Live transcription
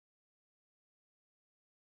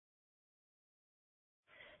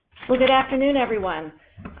Well, good afternoon, everyone.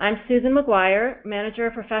 I'm Susan McGuire, Manager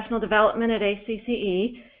of Professional Development at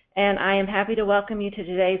ACCE, and I am happy to welcome you to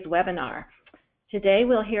today's webinar. Today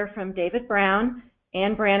we'll hear from David Brown,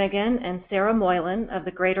 Ann Brannigan, and Sarah Moylan of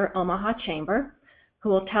the Greater Omaha Chamber, who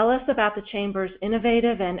will tell us about the Chamber's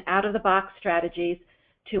innovative and out-of-the-box strategies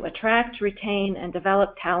to attract, retain, and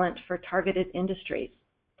develop talent for targeted industries.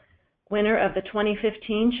 Winner of the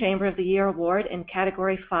 2015 Chamber of the Year Award in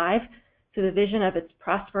Category 5 through the vision of its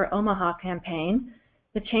Prosper Omaha campaign,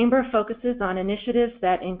 the Chamber focuses on initiatives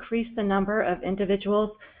that increase the number of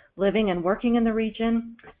individuals living and working in the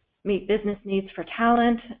region, meet business needs for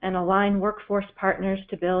talent, and align workforce partners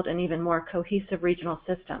to build an even more cohesive regional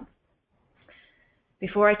system.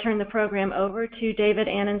 Before I turn the program over to David,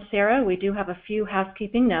 Ann, and Sarah, we do have a few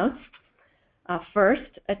housekeeping notes.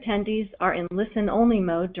 First, attendees are in listen-only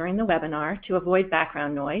mode during the webinar to avoid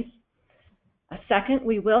background noise. Second,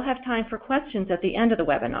 we will have time for questions at the end of the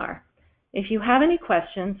webinar. If you have any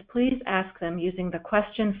questions, please ask them using the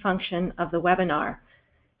question function of the webinar.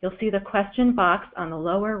 You'll see the question box on the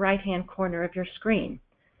lower right-hand corner of your screen.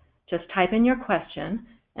 Just type in your question,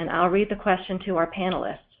 and I'll read the question to our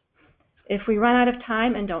panelists. If we run out of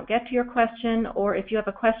time and don't get to your question, or if you have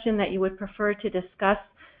a question that you would prefer to discuss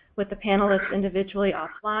with the panelists individually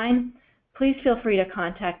offline, please feel free to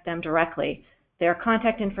contact them directly. Their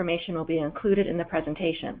contact information will be included in the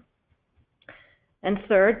presentation. And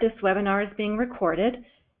third, this webinar is being recorded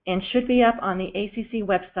and should be up on the ACC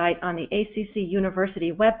website on the ACC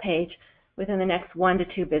University webpage within the next 1 to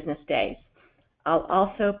 2 business days. I'll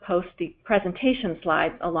also post the presentation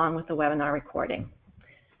slides along with the webinar recording.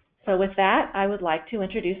 So with that, I would like to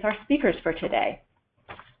introduce our speakers for today.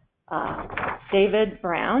 David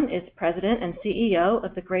Brown is President and CEO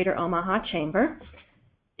of the Greater Omaha Chamber.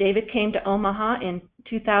 David came to Omaha in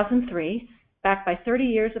 2003, backed by 30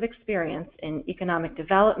 years of experience in economic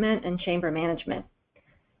development and chamber management.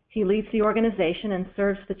 He leads the organization and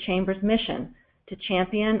serves the Chamber's mission to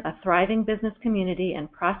champion a thriving business community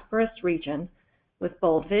and prosperous region with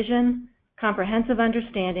bold vision, comprehensive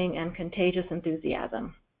understanding, and contagious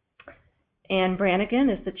enthusiasm. Ann Brannigan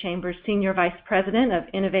is the Chamber's Senior Vice President of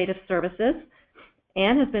Innovative Services.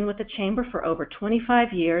 Ann has been with the Chamber for over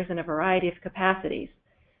 25 years in a variety of capacities.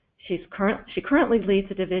 She currently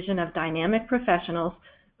leads a division of dynamic professionals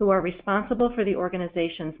who are responsible for the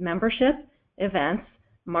organization's membership, events,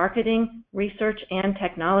 marketing, research, and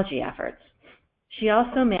technology efforts. She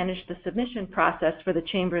also managed the submission process for the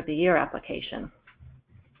Chamber of the Year application.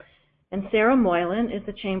 And Sarah Moylan is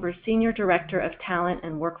the Chamber's Senior Director of Talent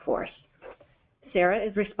and Workforce. Sarah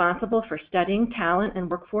is responsible for studying talent and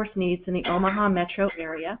workforce needs in the Omaha metro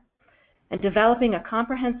area and developing a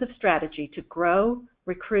comprehensive strategy to grow,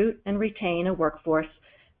 recruit, and retain a workforce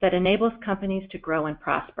that enables companies to grow and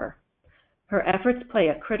prosper. Her efforts play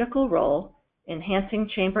a critical role enhancing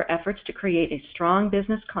Chamber efforts to create a strong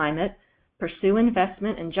business climate, pursue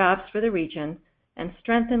investment and jobs for the region, and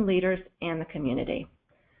strengthen leaders and the community.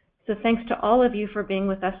 So thanks to all of you for being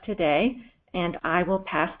with us today, and I will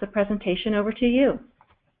pass the presentation over to you.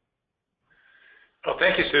 Well,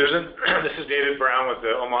 thank you, Susan. This is David Brown with the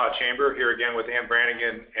Omaha Chamber, here again with Ann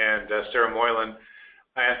Brannigan and Sarah Moylan.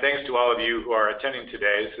 And thanks to all of you who are attending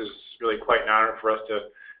today. This is really quite an honor for us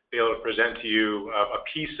to be able to present to you a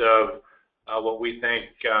piece of what we think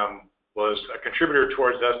was a contributor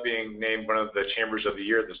towards us being named one of the Chambers of the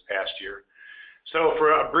Year this past year. So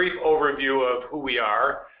for a brief overview of who we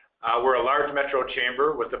are, we're a large metro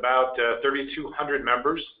chamber with about 3,200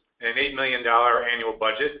 members and an $8 million annual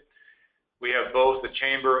budget. We have both the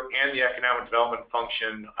chamber and the economic development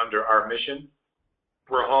function under our mission.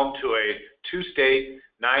 We're home to a 2-state,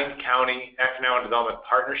 9-county economic development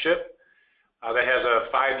partnership that has a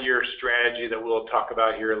 5-year strategy that we'll talk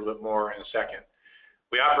about here a little bit more in a second.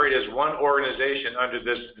 We operate as one organization under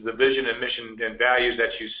the vision and mission and values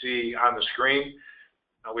that you see on the screen.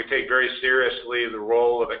 We take very seriously the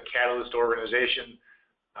role of a catalyst organization.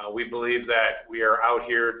 We believe that we are out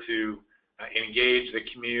here to engage the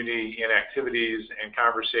community in activities and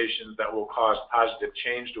conversations that will cause positive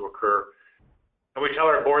change to occur. And we tell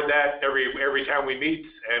our board that every time we meet,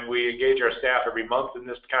 and we engage our staff every month in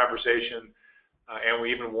this conversation, and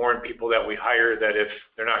we even warn people that we hire that if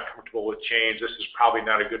they're not comfortable with change, this is probably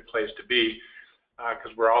not a good place to be,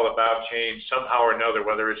 because we're all about change somehow or another,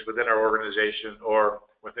 whether it's within our organization or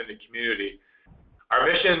within the community. Our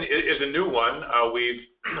mission is a new one.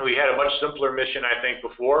 We had a much simpler mission, I think,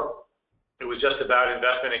 before. It was just about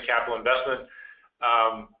investment and capital investment,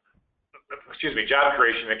 job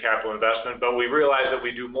creation and capital investment, but we realized that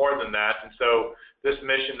we do more than that. And so this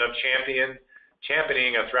mission of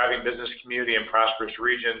championing a thriving business community and prosperous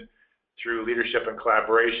region through leadership and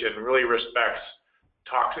collaboration really respects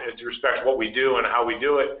what we do and how we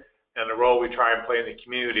do it and the role we try and play in the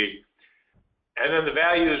community. And then the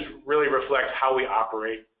values really reflect how we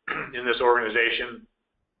operate in this organization.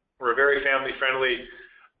 We're very family friendly.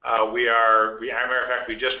 As a matter of fact,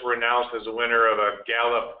 we just were announced as a winner of a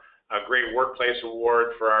Gallup Great Workplace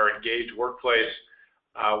Award for our engaged workplace.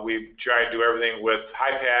 We try to do everything with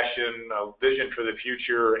high passion, vision for the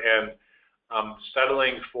future, and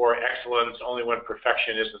settling for excellence only when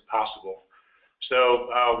perfection isn't possible.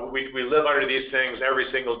 So we live under these things every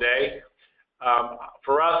single day.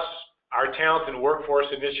 For us, our Talent and Workforce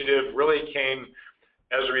Initiative really came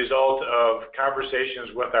as a result of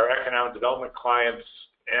conversations with our economic development clients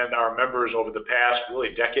and our members over the past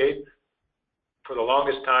really decade. For the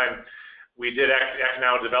longest time, we did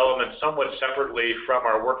economic development somewhat separately from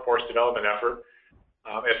our workforce development effort.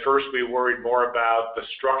 At first, we worried more about the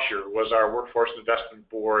structure. Was our Workforce Investment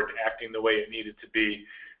Board acting the way it needed to be?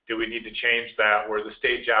 Do we need to change that? Were the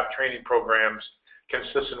state job training programs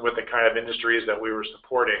consistent with the kind of industries that we were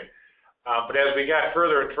supporting? But as we got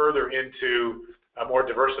further and further into a more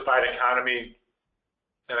diversified economy,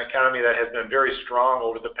 an economy that has been very strong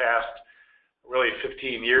over the past really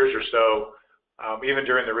 15 years or so, even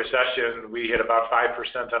during the recession, we hit about 5%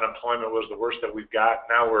 unemployment was the worst that we've got.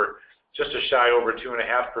 Now we're just a shy over 2.5%.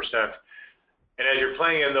 And as you're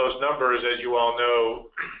playing in those numbers, as you all know,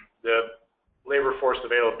 the labor force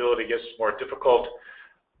availability gets more difficult.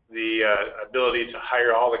 The ability to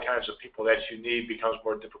hire all the kinds of people that you need becomes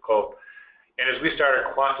more difficult. And as we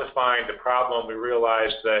started quantifying the problem, we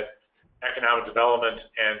realized that economic development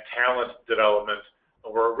and talent development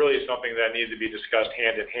were really something that needed to be discussed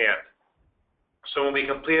hand in hand. So when we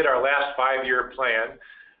completed our last 5-year plan,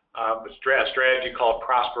 a strategy called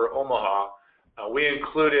Prosper Omaha, we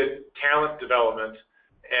included talent development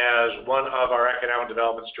as one of our economic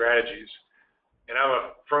development strategies. And I'm a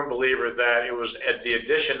firm believer that it was at the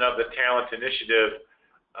addition of the talent initiative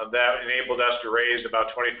that enabled us to raise about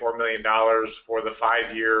 $24 million for the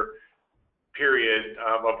 5-year period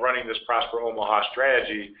of running this Prosper Omaha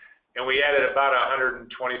strategy. And we added about 125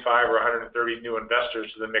 or 130 new investors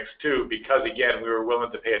to the mix too, because again, we were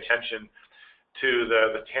willing to pay attention to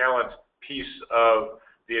the talent piece of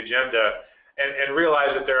the agenda and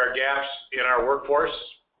realize that there are gaps in our workforce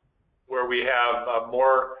where we have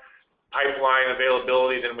more pipeline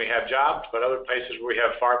availability than we have jobs, but other places where we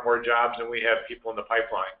have far more jobs than we have people in the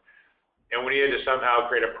pipeline. And we needed to somehow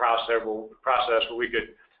create a process where we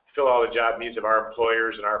could fill all the job needs of our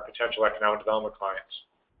employers and our potential economic development clients.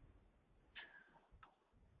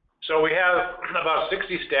 So we have about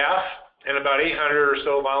 60 staff and about 800 or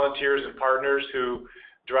so volunteers and partners who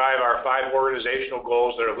drive our 5 organizational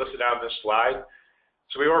goals that are listed on this slide.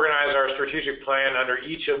 So we organize our strategic plan under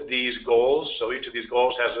each of these goals. So each of these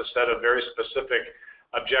goals has a set of very specific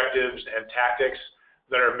objectives and tactics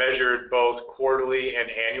that are measured both quarterly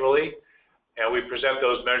and annually. And we present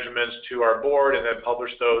those measurements to our board and then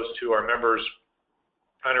publish those to our members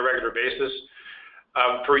on a regular basis.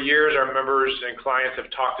 For years, our members and clients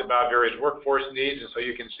have talked about various workforce needs, and so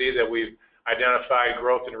you can see that we've identified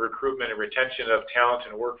growth and recruitment and retention of talent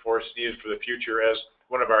and workforce needs for the future as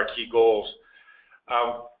one of our key goals.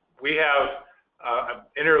 We have an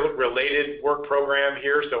interrelated work program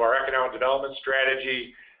here, so our economic development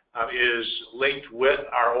strategy is linked with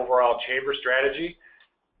our overall chamber strategy,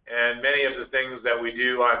 and many of the things that we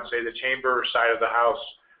do on, say, the chamber side of the house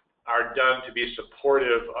are done to be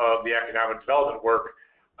supportive of the economic development work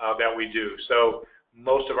that we do. So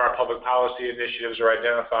most of our public policy initiatives are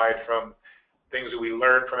identified from things that we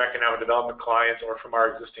learn from economic development clients or from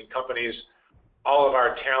our existing companies. All of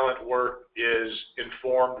our talent work is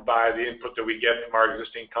informed by the input that we get from our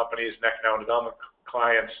existing companies and economic development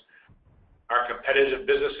clients. Our competitive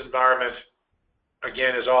business environment,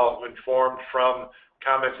 again, is all informed from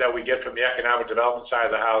comments that we get from the economic development side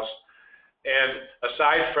of the house. And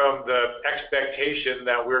aside from the expectation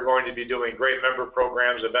that we're going to be doing great member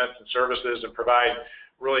programs, events, and services and provide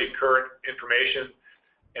really current information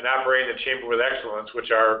and operating the chamber with excellence, which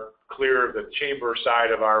are clear the chamber side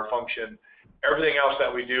of our function, everything else that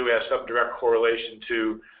we do has some direct correlation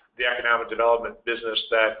to the economic development business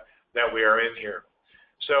that we are in here.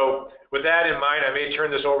 So with that in mind, I may turn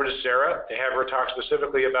this over to Sarah to have her talk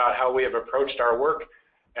specifically about how we have approached our work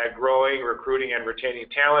at growing, recruiting, and retaining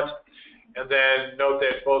talent. And then note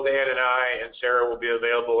that both Ann and I and Sarah will be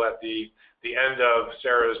available at the end of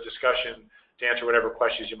Sarah's discussion to answer whatever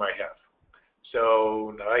questions you might have.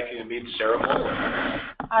 So I'd like you to meet Sarah Moore.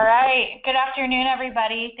 All right. Good afternoon,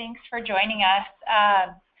 everybody. Thanks for joining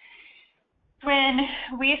us. When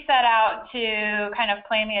we set out to kind of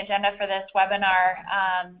plan the agenda for this webinar,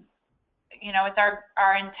 it's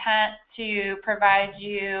our intent to provide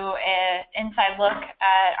you an inside look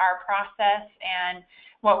at our process and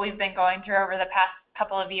what we've been going through over the past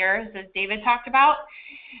couple of years, as David talked about.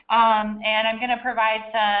 And I'm going to provide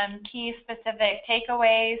some key specific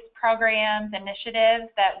takeaways, programs, initiatives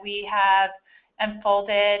that we have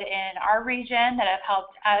unfolded in our region that have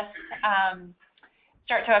helped us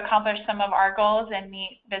start to accomplish some of our goals and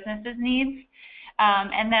meet businesses' needs.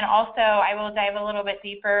 And then also I will dive a little bit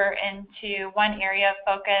deeper into one area of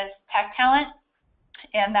focus, tech talent,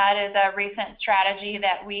 and that is a recent strategy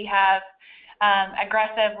that we have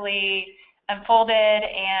aggressively unfolded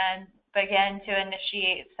and begin to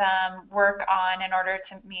initiate some work on in order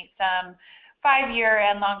to meet some 5-year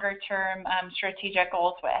and longer-term strategic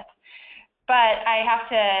goals with. But I have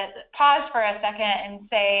to pause for a second and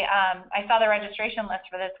say I saw the registration list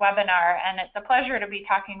for this webinar, and it's a pleasure to be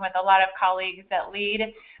talking with a lot of colleagues that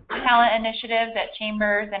lead talent initiatives at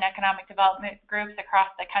chambers and economic development groups across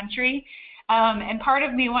the country. And part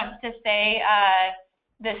of me wants to say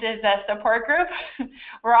this is a support group.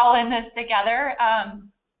 We're all in this together.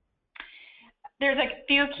 There's a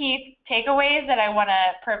few key takeaways that I want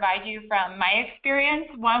to provide you from my experience.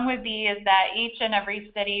 One would be is that each and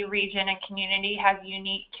every city, region, and community has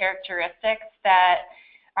unique characteristics that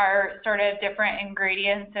are sort of different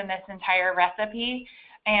ingredients in this entire recipe.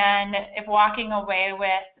 And if walking away with,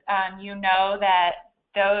 that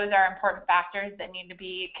those are important factors that need to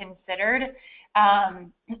be considered.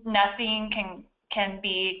 Nothing can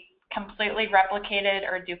be completely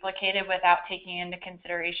replicated or duplicated without taking into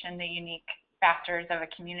consideration the unique factors of a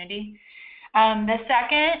community. The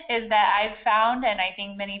second is that I've found, and I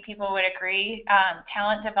think many people would agree,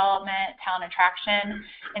 talent development, talent attraction,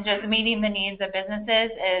 and just meeting the needs of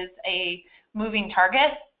businesses is a moving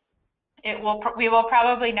target. We will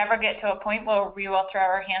probably never get to a point where we will throw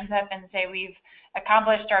our hands up and say we've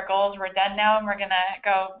accomplished our goals, we're done now, and we're going to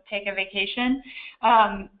go take a vacation.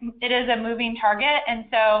 It is a moving target, and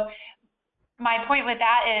so my point with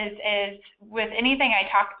that is with anything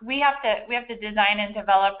we have to design and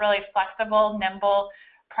develop really flexible, nimble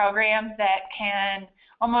programs that can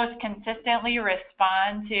almost consistently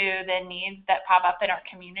respond to the needs that pop up in our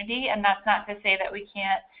community. And that's not to say that we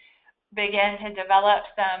can't begin to develop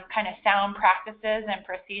some kind of sound practices and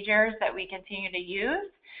procedures that we continue to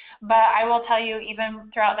use. But I will tell you,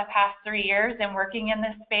 even throughout the past 3 years in working in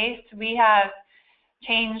this space, we have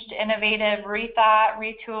changed, innovative, rethought,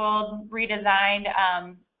 retooled, redesigned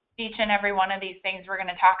each and every one of these things we're going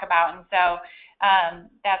to talk about. And so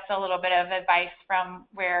that's a little bit of advice from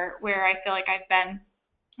where I feel like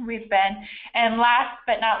we've been. And last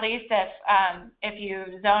but not least, if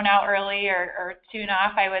you zone out early or tune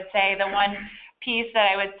off, I would say the one piece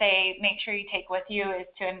that I would say make sure you take with you is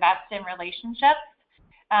to invest in relationships.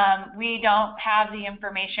 We don't have the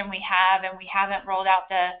information we have, and we haven't rolled out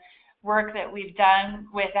the work that we've done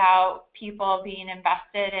without people being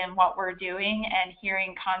invested in what we're doing and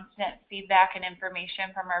hearing constant feedback and information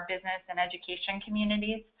from our business and education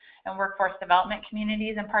communities and workforce development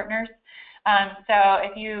communities and partners. So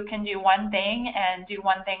if you can do one thing and do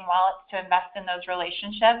one thing well, it's to invest in those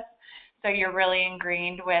relationships so you're really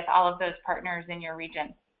ingrained with all of those partners in your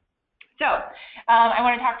region. So I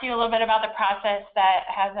want to talk to you a little bit about the process that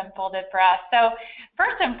has unfolded for us. So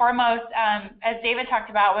first and foremost, as David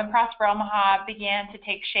talked about, when Prosper Omaha began to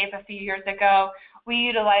take shape a few years ago, we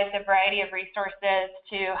utilized a variety of resources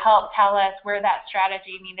to help tell us where that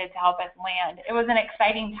strategy needed to help us land. It was an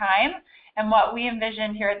exciting time, and what we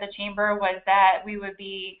envisioned here at the Chamber was that we would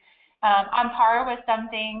be on par with some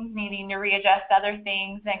things, needing to readjust other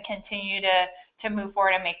things, and continue to move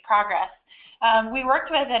forward and make progress. We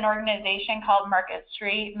worked with an organization called Market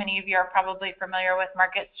Street. Many of you are probably familiar with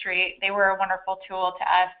Market Street. They were a wonderful tool to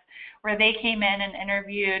us where they came in and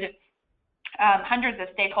interviewed hundreds of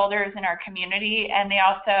stakeholders in our community, and they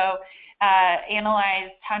also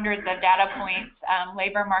analyzed hundreds of data points,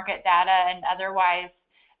 labor market data and otherwise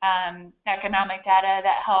economic data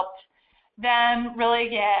that helped them really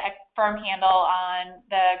get a firm handle on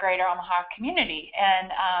the Greater Omaha community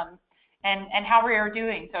and how we are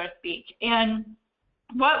doing, so to speak. And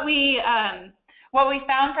what we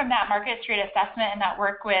found from that Market Street assessment and that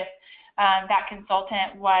work with that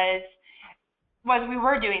consultant was we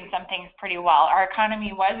were doing some things pretty well. Our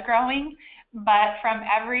economy was growing, but from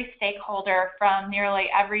every stakeholder, from nearly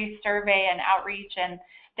every survey and outreach and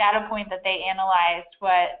data point that they analyzed,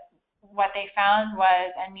 what they found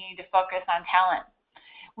was a need to focus on talent.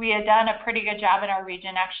 We had done a pretty good job in our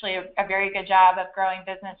region, actually a very good job of growing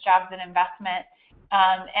business jobs and investment,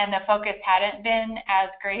 and the focus hadn't been as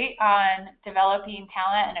great on developing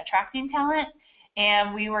talent and attracting talent.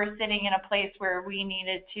 and we were sitting in a place where we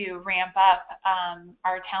needed to ramp up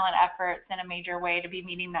our talent efforts in a major way to be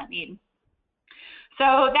meeting that need.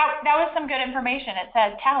 So that was some good information. It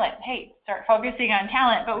said talent, hey, start focusing on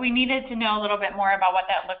talent, but we needed to know a little bit more about what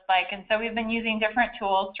that looked like. And so we've been using different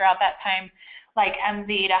tools throughout that time, like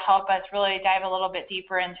MZ, to help us really dive a little bit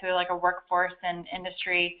deeper into like a workforce and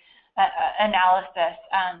industry analysis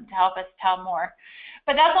to help us tell more.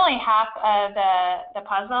 But that's only half of the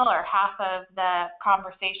puzzle, or half of the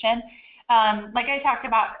conversation. Like I talked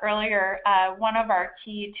about earlier, one of our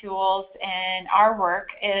key tools in our work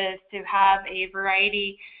is to have a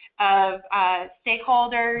variety of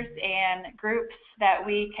stakeholders and groups that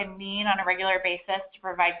we convene on a regular basis to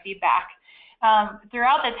provide feedback.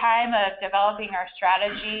 Throughout the time of developing our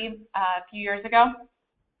strategy a few years ago,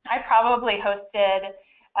 I probably hosted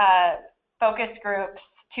focus groups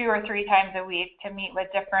 2 or 3 times a week to meet with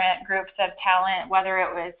different groups of talent, whether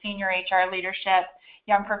it was senior HR leadership,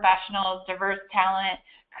 young professionals, diverse talent,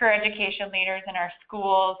 career education leaders in our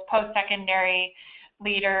schools, post-secondary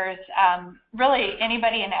leaders, really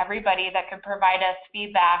anybody and everybody that could provide us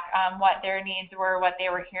feedback on what their needs were, what they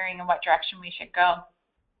were hearing, and what direction we should go.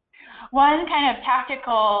 One kind of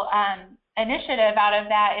tactical initiative out of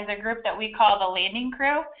that is a group that we call the Landing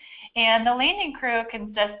Crew. And the Landing Crew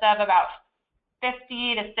consists of about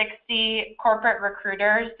 50 to 60 corporate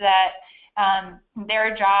recruiters that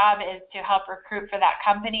their job is to help recruit for that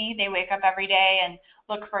company. They wake up every day and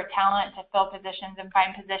look for talent to fill positions and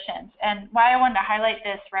find positions. And why I wanted to highlight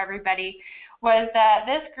this for everybody was that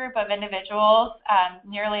this group of individuals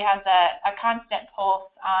nearly has a constant pulse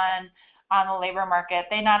on the labor market.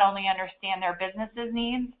 They not only understand their business's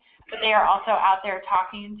needs, but they are also out there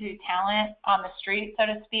talking to talent on the street, so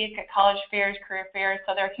to speak, at college fairs, career fairs.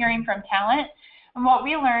 So they're hearing from talent. And what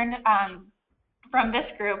we learned from this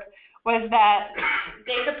group was that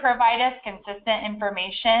they could provide us consistent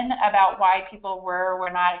information about why people were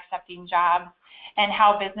not accepting jobs, and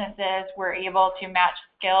how businesses were able to match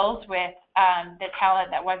skills with the talent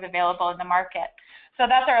that was available in the market. So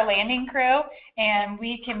that's our Landing Crew, and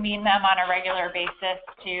we convene them on a regular basis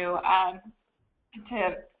to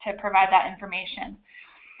provide that information.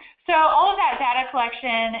 So all of that data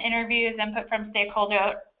collection, interviews, input from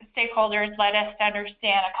stakeholders led us to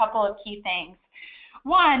understand a couple of key things.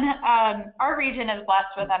 One, our region is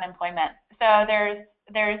blessed with unemployment. So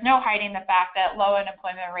there's no hiding the fact that low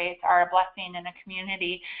unemployment rates are a blessing in a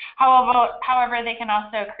community. However, they can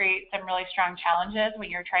also create some really strong challenges when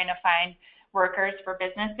you're trying to find workers for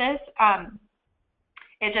businesses.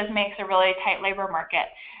 It just makes a really tight labor market.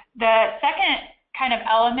 The second kind of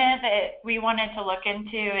element that we wanted to look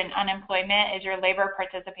into in unemployment is your labor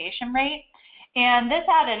participation rate. And this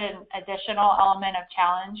added an additional element of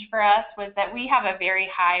challenge for us, was that we have a very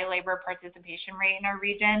high labor participation rate in our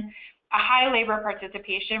region. A high labor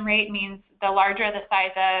participation rate means the larger the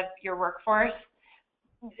size of your workforce,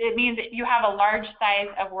 it means that you have a large size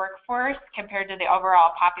of workforce compared to the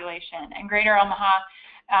overall population. And Greater Omaha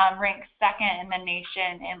ranks second in the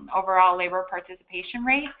nation in overall labor participation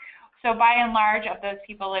rate. So by and large, of those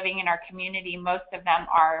people living in our community, most of them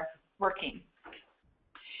are working.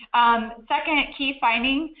 Second key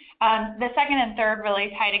finding, the second and third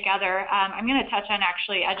really tie together. I'm going to touch on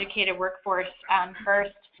actually educated workforce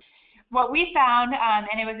first. What we found,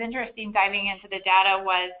 and it was interesting diving into the data,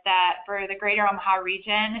 was that for the Greater Omaha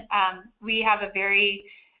region, we have a very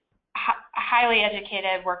highly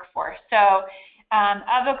educated workforce. So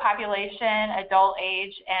of the population, adult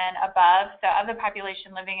age and above, so of the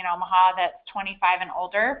population living in Omaha that's 25 and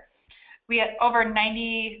older, we have over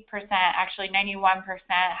 90%, actually 91%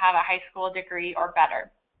 have a high school degree or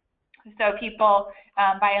better. So people,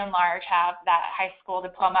 by and large, have that high school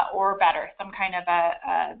diploma or better, some kind of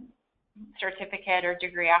a certificate or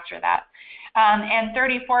degree after that. And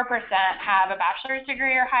 34% have a bachelor's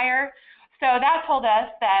degree or higher. So that told us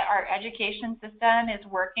that our education system is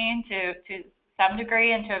working to some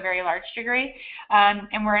degree and to a very large degree,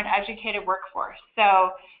 and we're an educated workforce.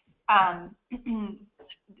 So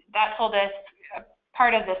that told us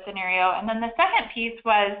part of the scenario. And then the second piece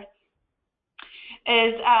is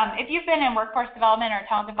if you've been in workforce development or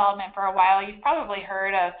talent development for a while, you've probably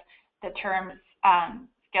heard of the term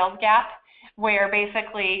skills gap, where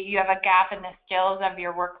basically you have a gap in the skills of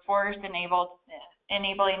your workforce,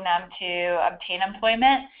 enabling them to obtain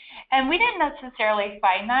employment. And we didn't necessarily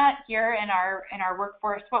find that here in our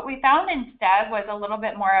workforce. What we found instead was a little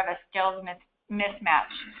bit more of a skills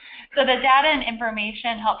mismatch. So the data and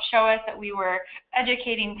information helped show us that we were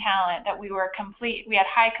educating talent, that we had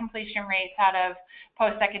high completion rates out of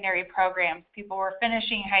post-secondary programs. People were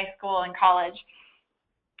finishing high school and college,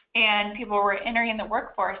 and people were entering the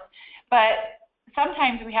workforce. But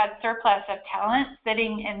sometimes we had surplus of talent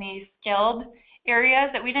sitting in these skilled areas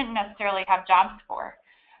that we didn't necessarily have jobs for.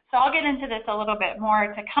 So I'll get into this a little bit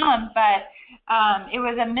more to come, but it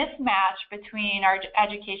was a mismatch between our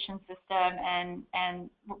education system and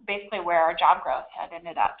basically where our job growth had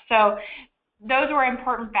ended up. So those were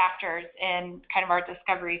important factors in kind of our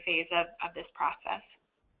discovery phase of this process.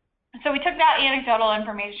 So we took that anecdotal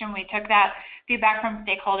information, we took that feedback from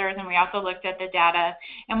stakeholders, and we also looked at the data.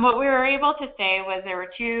 And what we were able to say was there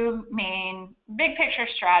were two main big picture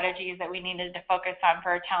strategies that we needed to focus on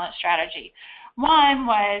for our talent strategy. One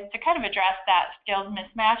was to kind of address that skills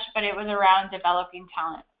mismatch, but it was around developing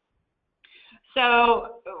talent.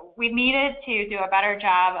 So we needed to do a better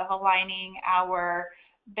job of aligning our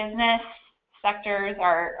business sectors,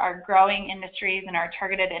 our growing industries and our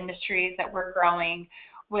targeted industries that we're growing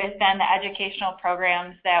with then the educational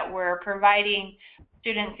programs that were providing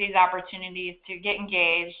students these opportunities to get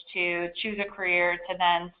engaged, to choose a career, to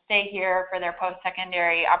then stay here for their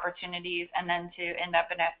post-secondary opportunities, and then to end up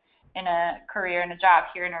in a career and a job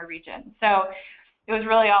here in our region. So it was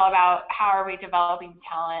really all about how are we developing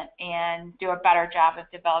talent and do a better job of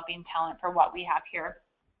developing talent for what we have here.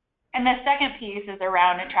 And the second piece is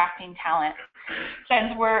around attracting talent.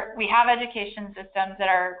 Since we have education systems that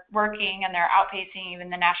are working and they're outpacing even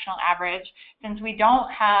the national average, since we don't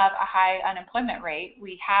have a high unemployment rate,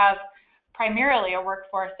 we have primarily a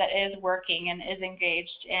workforce that is working and is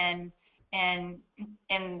engaged in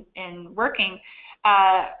working.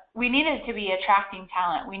 We needed to be attracting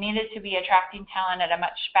talent. We needed to be attracting talent at a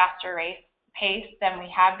much faster pace than we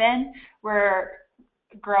have been. We're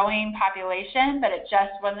growing population, but it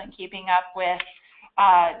just wasn't keeping up with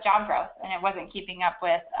job growth, and it wasn't keeping up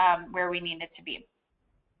with where we needed to be.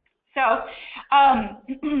 So I'm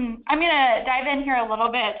going to dive in here a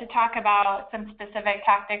little bit to talk about some specific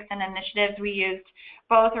tactics and initiatives we used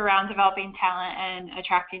both around developing talent and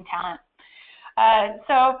attracting talent.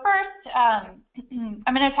 So first,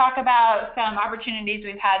 I'm going to talk about some opportunities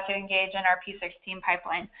we've had to engage in our P16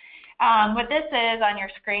 pipeline. What this is on your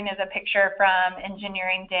screen is a picture from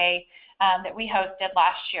Engineering Day that we hosted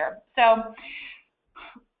last year. So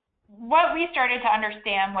what we started to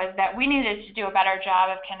understand was that we needed to do a better job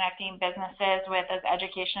of connecting businesses with those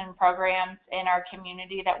education programs in our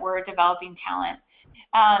community that were developing talent.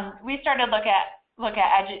 We started to look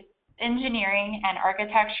at engineering and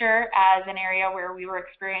architecture as an area where we were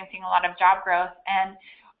experiencing a lot of job growth, and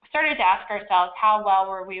started to ask ourselves how well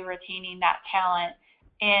were we retaining that talent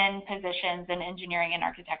in positions in engineering and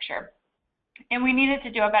architecture. And we needed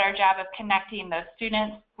to do a better job of connecting those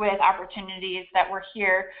students with opportunities that were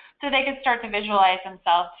here so they could start to visualize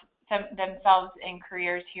themselves in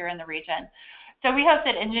careers here in the region. So we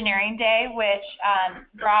hosted Engineering Day, which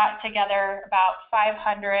brought together about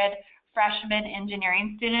 500 freshman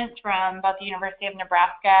engineering students from both the University of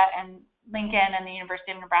Nebraska and Lincoln and the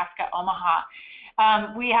University of Nebraska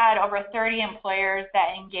Omaha. We had over 30 employers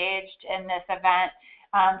that engaged in this event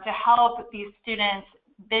to help these students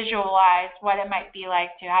visualize what it might be like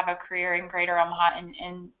to have a career in Greater Omaha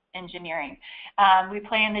in engineering. We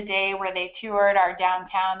planned the day where they toured our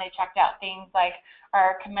downtown. They checked out things like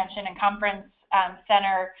our convention and conference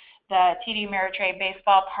center, the TD Ameritrade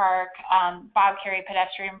baseball park, Bob Carey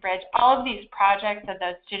pedestrian bridge. All of these projects that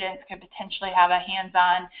those students could potentially have a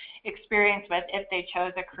hands-on experience with if they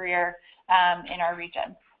chose a career in our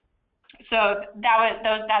region. So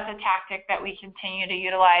that's a tactic that we continue to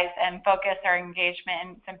utilize and focus our engagement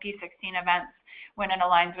in some P16 events when it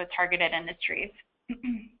aligns with targeted industries.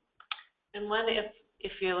 And one,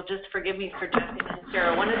 if you'll just forgive me for jumping in,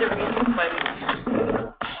 Sarah, one of the reasons why we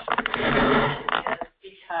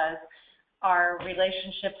is because our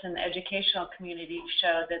relationships in the educational community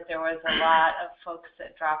showed that there was a lot of folks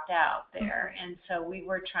that dropped out there. And so we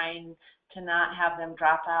were trying to not have them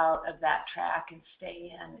drop out of that track and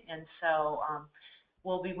stay in. And so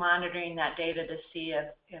we'll be monitoring that data to see if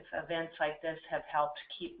events like this have helped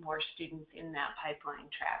keep more students in that pipeline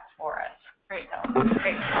track for us. Great.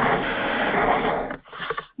 Great.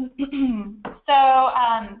 So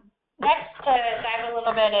next, to dive a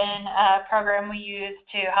little bit in a program we use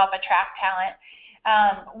to help attract talent.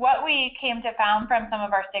 What we came to found from some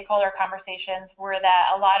of our stakeholder conversations were that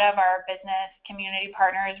a lot of our business community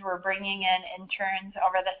partners were bringing in interns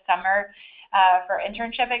over the summer for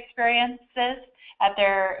internship experiences at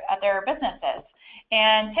their businesses.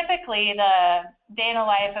 And typically the day in the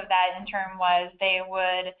life of that intern was they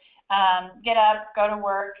would get up, go to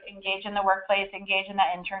work, engage in the workplace, engage in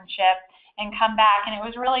that internship, and come back. And it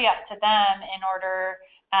was really up to them in order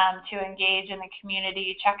to engage in the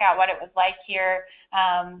community, check out what it was like here,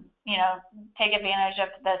 take advantage of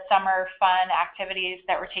the summer fun activities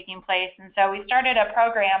that were taking place. And so we started a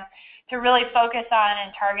program to really focus on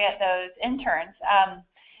and target those interns.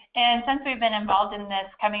 And since we've been involved in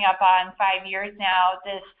this coming up on 5 years now,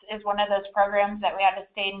 this is one of those programs that we had to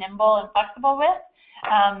stay nimble and flexible with.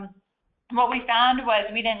 What we found was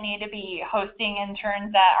we didn't need to be hosting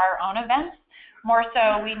interns at our own events. More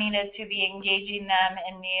so, we needed to be engaging them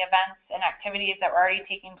in the events and activities that were already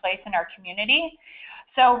taking place in our community.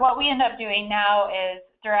 So what we end up doing now is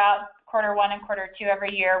throughout Q1 and Q2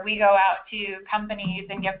 every year, we go out to companies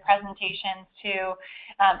and give presentations to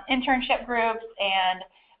internship groups and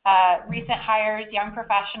recent hires, young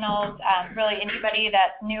professionals, really anybody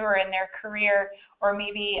that's newer in their career or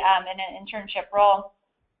maybe in an internship role,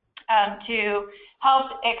 to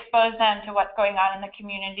help expose them to what's going on in the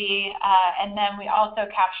community. And then we also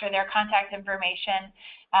capture their contact information,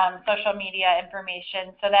 social media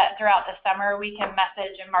information, so that throughout the summer we can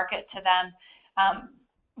message and market to them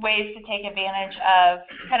ways to take advantage of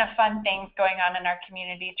kind of fun things going on in our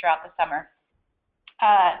community throughout the summer.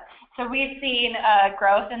 So we've seen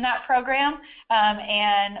growth in that program,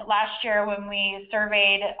 and last year when we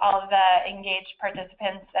surveyed all of the engaged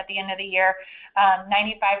participants at the end of the year, 95%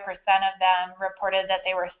 of them reported that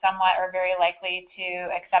they were somewhat or very likely to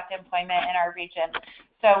accept employment in our region.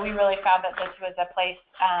 So we really found that this was a place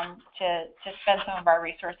to spend some of our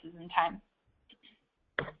resources and time.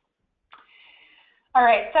 All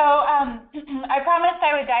right, so I promised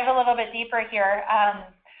I would dive a little bit deeper here.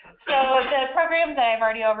 So the programs that I've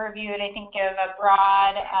already overviewed, I think, give a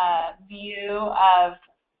broad view of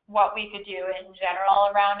what we could do in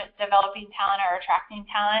general around developing talent or attracting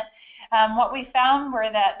talent. What we found were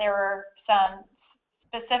that there were some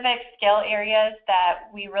specific skill areas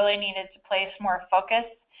that we really needed to place more focus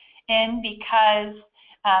in because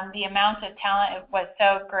the amount of talent was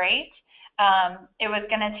so great. It was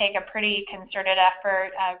going to take a pretty concerted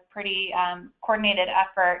effort, a pretty coordinated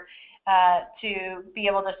effort to be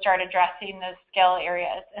able to start addressing those skill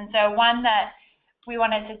areas. And so one that we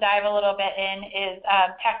wanted to dive a little bit in is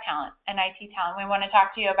tech talent and IT talent. We want to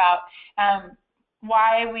talk to you about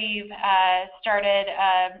why we've started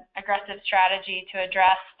an aggressive strategy to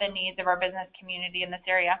address the needs of our business community in this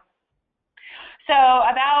area. So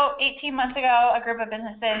about 18 months ago, a group of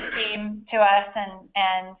businesses came to us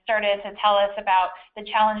and started to tell us about the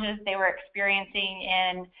challenges they were experiencing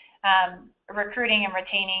in recruiting and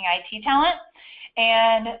retaining IT talent.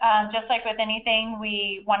 And just like with anything,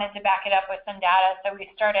 we wanted to back it up with some data. So we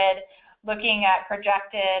started looking at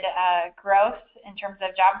projected growth in terms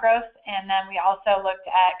of job growth, and then we also looked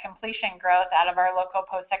at completion growth out of our local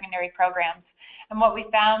post-secondary programs. And what we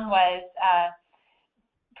found was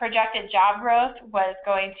projected job growth was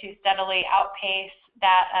going to steadily outpace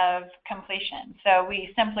that of completion. So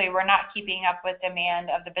we simply were not keeping up with demand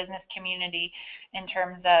of the business community in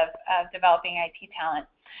terms of developing IT talent.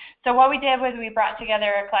 So what we did was we brought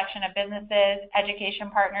together a collection of businesses, education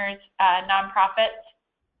partners, nonprofits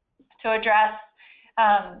to address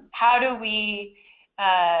how do we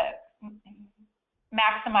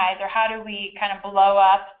maximize or how do we kind of blow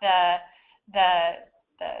up the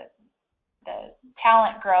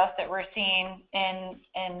talent growth that we're seeing in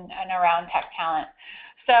and around tech talent.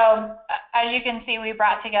 So as you can see, we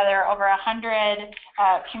brought together over 100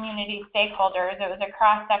 community stakeholders. It was a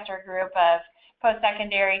cross-sector group of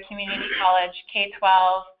post-secondary, community college,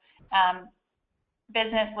 K-12,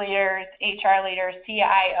 business leaders, HR leaders,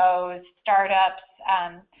 CIOs, startups,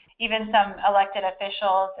 even some elected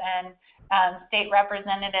officials and state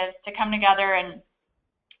representatives to come together and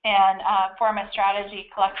form a strategy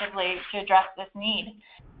collectively to address this need.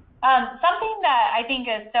 Something that I think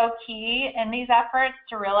is so key in these efforts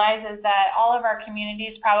to realize is that all of our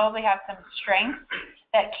communities probably have some strengths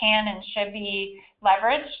that can and should be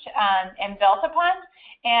leveraged and built upon.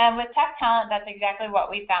 And with tech talent, that's exactly what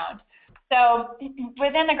we found. So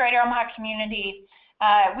within the Greater Omaha community,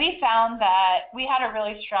 we found that we had a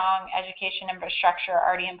really strong education infrastructure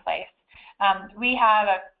already in place. We have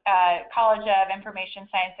a College of Information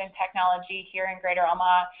Science and Technology here in Greater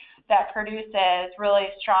Omaha that produces really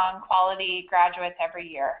strong quality graduates every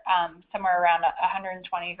year, somewhere around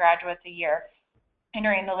 120 graduates a year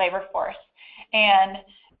entering the labor force. And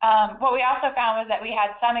what we also found was that we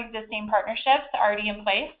had some existing partnerships already in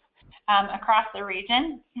place across the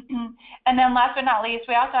region. And then last but not least,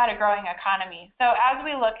 we also had a growing economy. So as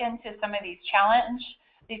we look into some of these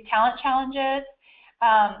talent challenges,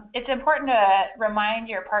 it's important to remind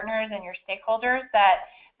your partners and your stakeholders that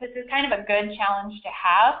this is kind of a good challenge to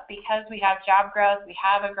have because we have job growth, we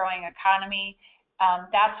have a growing economy,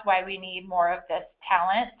 that's why we need more of this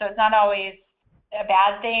talent. So it's not always a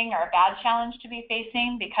bad thing or a bad challenge to be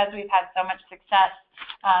facing, because we've had so much success.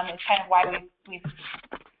 It's kind of why we've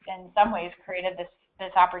in some ways created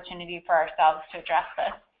this opportunity for ourselves to address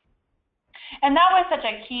this. And that was such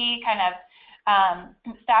a key kind of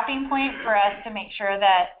stopping point for us to make sure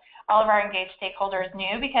that all of our engaged stakeholders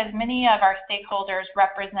knew, because many of our stakeholders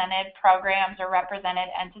represented programs or represented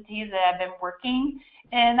entities that have been working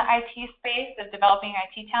in the IT space of developing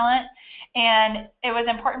IT talent. And it was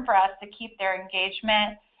important for us to keep their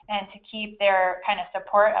engagement and to keep their kind of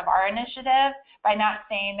support of our initiative by not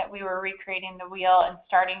saying that we were recreating the wheel and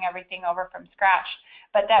starting everything over from scratch,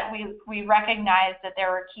 but that we recognized that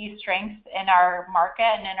there were key strengths in our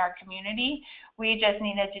market and in our community. We just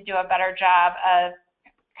needed to do a better job of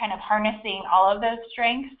kind of harnessing all of those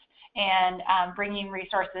strengths and bringing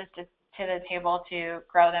resources to the table to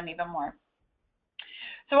grow them even more.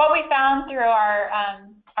 So what we found through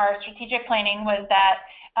our strategic planning was that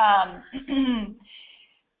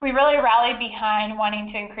we really rallied behind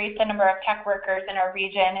wanting to increase the number of tech workers in our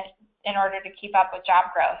region in order to keep up with job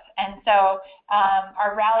growth. And so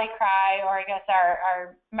our rally cry, or I guess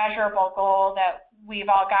our measurable goal that we've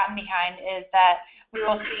all gotten behind, is that we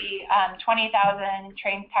will see 20,000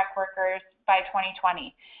 trained tech workers by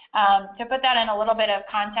 2020. To put that in a little bit of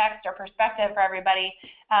context or perspective for everybody,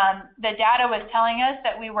 the data was telling us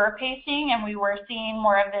that we were pacing and we were seeing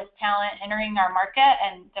more of this talent entering our market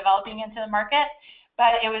and developing into the market,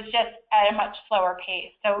 but it was just at a much slower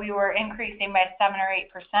pace. So we were increasing by 7 or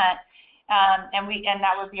 8%, and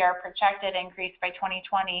that would be our projected increase by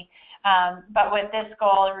 2020. But with this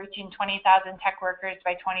goal of reaching 20,000 tech workers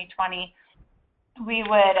by 2020, we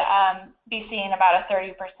would be seeing about a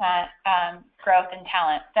 30% growth in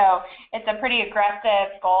talent. So it's a pretty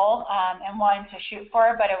aggressive goal and one to shoot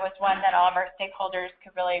for, but it was one that all of our stakeholders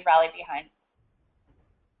could really rally behind.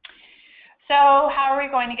 So how are we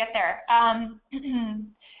going to get there?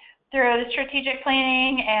 Through the strategic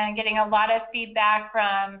planning and getting a lot of feedback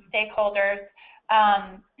from stakeholders,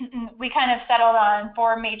 we kind of settled on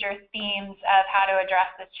 4 major themes of how to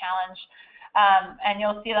address this challenge, and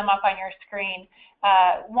you'll see them up on your screen.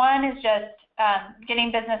 One is just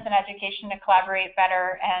getting business and education to collaborate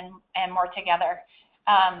better and more together.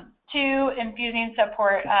 2, infusing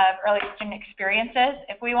support of early student experiences.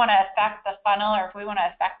 If we want to affect the funnel, or if we want to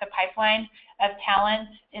affect the pipeline of talent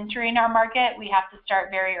entering our market, we have to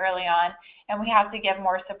start very early on, and we have to give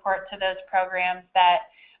more support to those programs that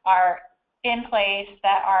are in place,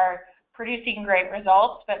 that are producing great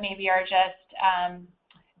results, but maybe are just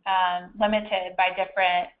limited by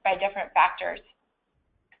different factors.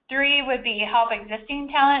 3 would be help existing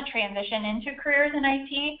talent transition into careers in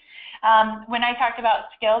IT. When I talked about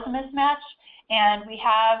skills mismatch, and we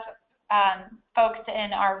have folks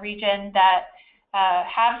in our region that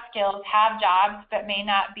have skills, have jobs, but may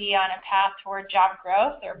not be on a path toward job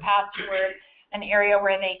growth or path toward an area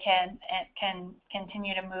where they can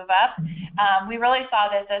continue to move up. We really saw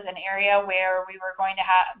this as an area where we were going to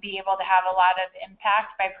be able to have a lot of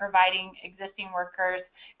impact by providing existing workers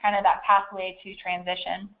kind of that pathway to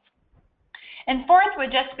transition. And 4th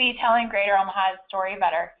would just be telling Greater Omaha's story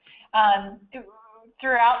better.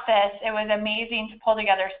 Throughout this, it was amazing to pull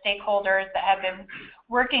together stakeholders that have been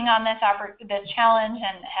working on this challenge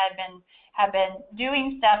and have been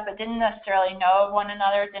doing stuff but didn't necessarily know of one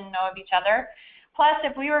another, didn't know of each other. Plus,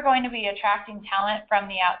 if we were going to be attracting talent from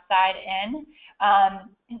the outside in,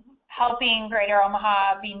 helping Greater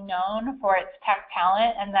Omaha be known for its tech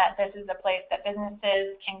talent, and that this is a place that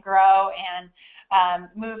businesses can grow and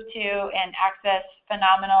move to and access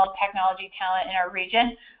phenomenal technology talent in our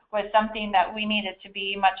region, was something that we needed to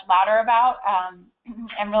be much louder about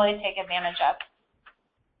and really take advantage of.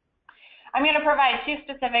 I'm going to provide 2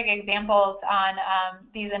 specific examples on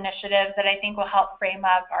these initiatives that I think will help frame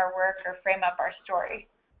up our work or frame up our story.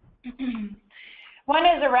 One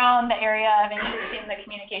is around the area of increasing the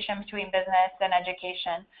communication between business and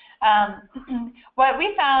education. What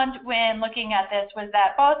we found when looking at this was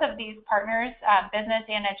that both of these partners, business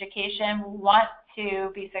and education, want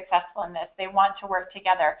to be successful in this. They want to work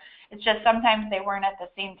together. It's just sometimes they weren't at the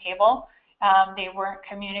same table. They weren't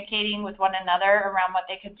communicating with one another around what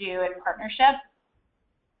they could do in partnership.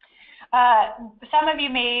 Some of you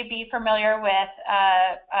may be familiar with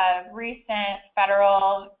a recent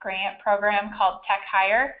federal grant program called Tech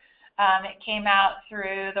Hire. It came out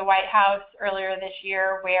through the White House earlier this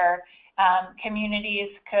year, where communities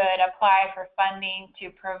could apply for funding to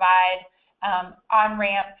provide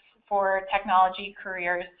on-ramps for technology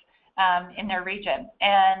careers in their region.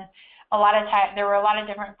 And a lot of time, there were a lot of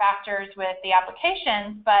different factors with the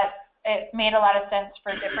applications, but it made a lot of sense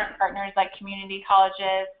for different partners like community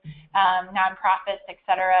colleges, nonprofits, et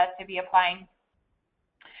cetera, to be applying.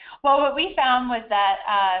 Well, what we found was that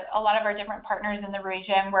a lot of our different partners in the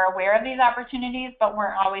region were aware of these opportunities, but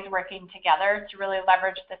weren't always working together to really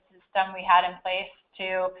leverage the system we had in place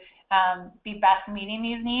to be best meeting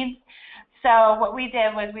these needs. So what we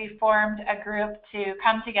did was we formed a group to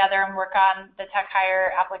come together and work on the Tech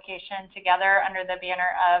Hire application together under the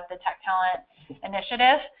banner of the Tech Talent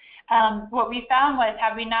Initiative. What we found was,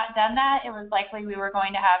 had we not done that, it was likely we were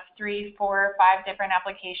going to have 3, 4, 5 different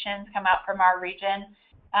applications come out from our region.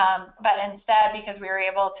 But instead, because we were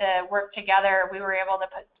able to work together, we were able to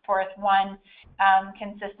put forth one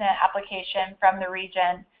consistent application from the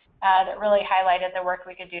region that really highlighted the work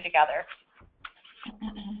we could do together.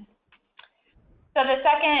 So the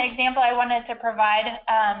second example I wanted to provide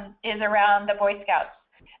is around the Boy Scouts.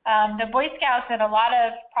 The Boy Scouts in a lot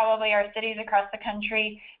of probably our cities across the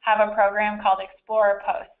country have a program called Explorer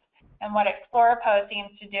Posts. And what Explorer Posts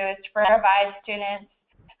aims to do is to provide students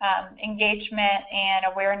engagement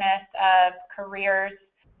and awareness of careers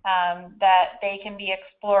that they can be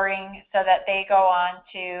exploring so that they go on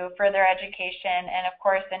to further education and, of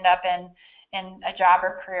course, end up in a job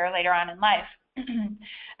or career later on in life.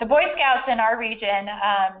 The Boy Scouts in our region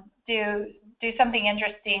do something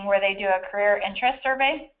interesting where they do a career interest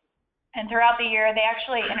survey. And throughout the year, they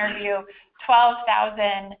actually interview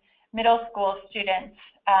 12,000 middle school students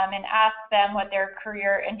and ask them what their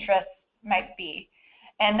career interests might be.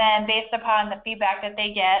 And then based upon the feedback that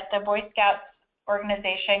they get, the Boy Scouts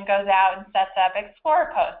organization goes out and sets up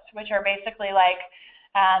Explorer Posts, which are basically like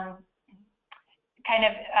kind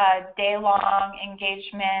of day-long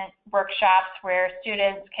engagement workshops where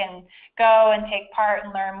students can go and take part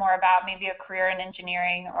and learn more about maybe a career in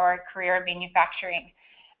engineering or a career in manufacturing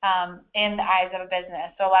in the eyes of a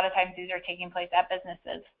business. So a lot of times these are taking place at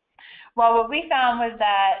businesses. Well, what we found was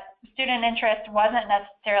that student interest wasn't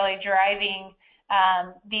necessarily driving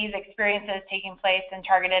these experiences taking place in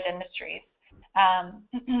targeted industries.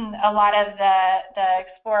 A lot of the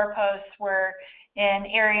Explorer Posts were in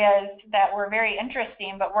areas that were very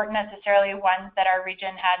interesting but weren't necessarily ones that our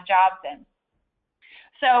region had jobs in.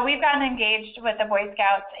 So we've gotten engaged with the Boy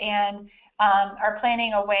Scouts and are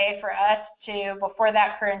planning a way for us to, before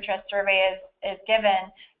that career interest survey is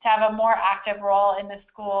given, to have a more active role in the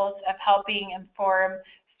schools of helping inform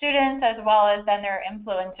students as well as then their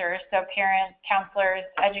influencers, so parents, counselors,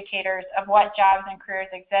 educators, of what jobs and careers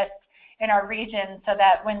exist in our region so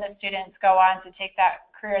that when the students go on to take that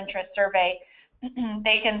career interest survey,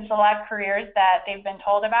 they can select careers that they've been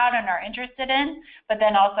told about and are interested in, but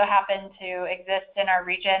then also happen to exist in our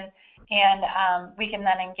region, and we can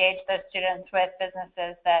then engage those students with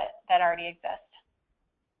businesses that already exist.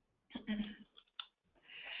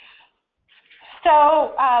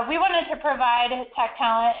 So we wanted to provide Tech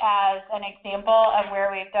Talent as an example of where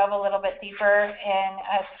we've dove a little bit deeper in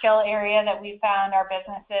a skill area that we found our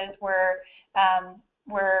businesses were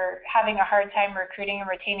having a hard time recruiting and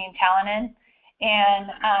retaining talent in.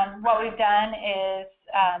 And what we've done is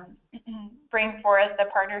bring forth the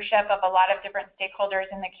partnership of a lot of different stakeholders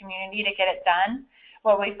in the community to get it done.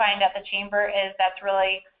 What we find at the Chamber is that's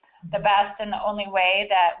really the best and the only way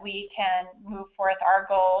that we can move forth our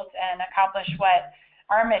goals and accomplish what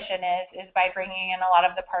our mission is by bringing in a lot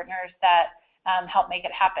of the partners that help make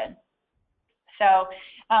it happen. So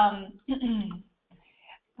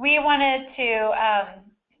we wanted to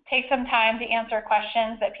take some time to answer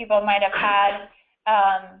questions that people might have had.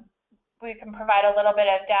 We can provide a little bit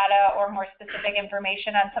of data or more specific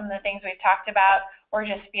information on some of the things we've talked about, or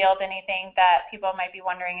just field anything that people might be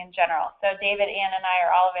wondering in general. So David, Ann, and I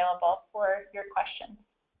are all available for your questions.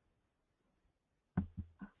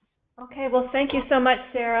 Okay, well, thank you so much,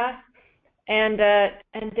 Sarah, and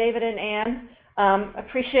David and Ann.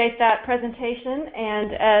 Appreciate that presentation.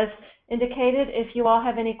 And as indicated, if you all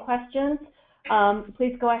have any questions,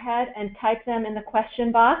 please go ahead and type them in the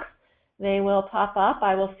question box. They will pop up,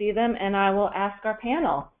 I will see them, and I will ask our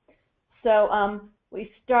panel. So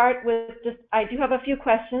we start with I do have a few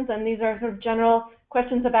questions, and these are sort of general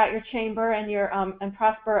questions about your chamber and your and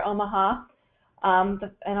Prosper Omaha.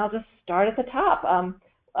 And I'll just start at the top.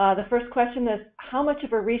 The first question is, how much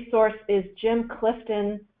of a resource is Jim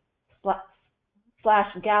Clifton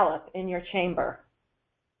 / Gallup in your chamber?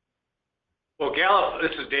 Well, Gallup,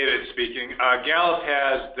 this is David speaking. Gallup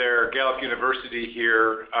has their Gallup University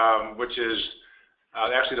here, which is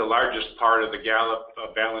actually the largest part of the Gallup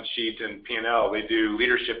balance sheet and P&L. They do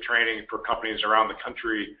leadership training for companies around the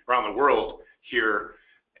country, around the world here,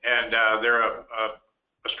 and they're a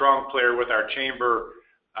strong player with our chamber.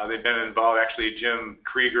 They've been involved, actually, Jim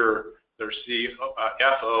Krieger, their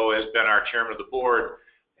CFO has been our chairman of the board,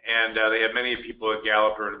 and they have many people at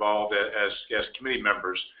Gallup who are involved as committee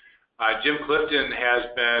members. Jim Clifton has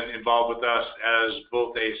been involved with us as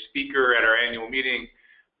both a speaker at our annual meeting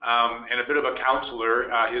and a bit of a counselor.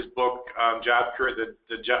 His book,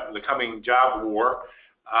 The Coming Job War,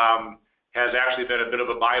 has actually been a bit of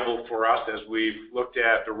a Bible for us as we've looked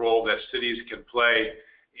at the role that cities can play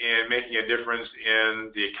in making a difference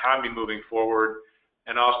in the economy moving forward,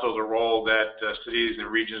 and also the role that cities and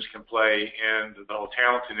regions can play in the whole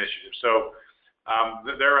talent initiative. So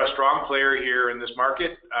they're a strong player here in this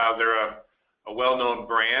market. They're a well-known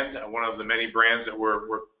brand, one of the many brands that we're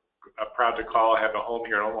proud to call have a home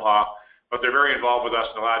here in Omaha, but they're very involved with us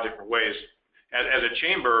in a lot of different ways. As a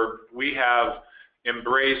chamber, we have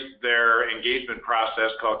embraced their engagement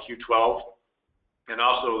process called Q12, and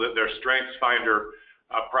also their Strengths Finder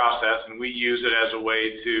process, and we use it as a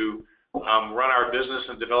way to run our business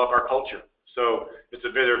and develop our culture. So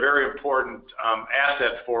they're a very important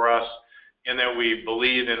asset for us in that we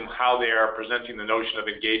believe in how they are presenting the notion of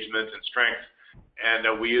engagement and strength,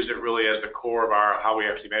 and we use it really as the core of how we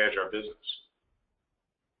actually manage our business.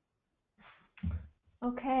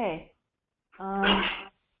 Okay.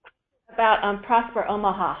 About Prosper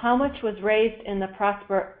Omaha. How much was raised in the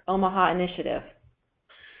Prosper Omaha initiative?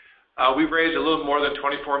 We've raised a little more than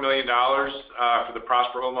 $24 million for the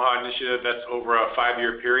Prosper Omaha initiative. That's over a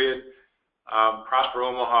 5-year period. Prosper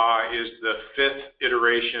Omaha is the 5th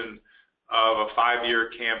iteration of a 5-year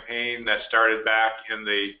campaign that started back in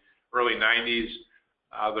the early 90s.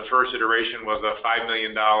 The first iteration was a $5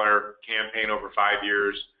 million campaign over 5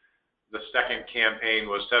 years. The second campaign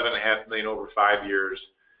was $7.5 million over 5 years.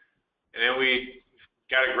 And then we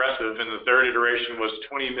got aggressive, and the third iteration was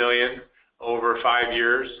 $20 million over 5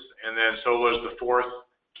 years, and then so was the fourth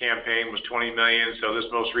campaign was $20 million. So this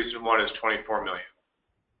most recent one is $24 million.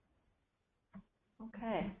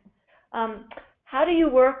 Okay. How do you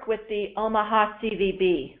work with the Omaha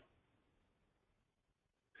CVB?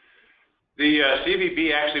 The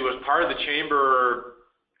CVB actually was part of the chamber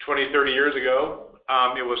 20, 30 years ago.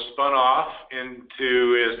 It was spun off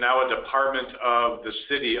is now a department of the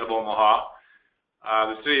city of Omaha.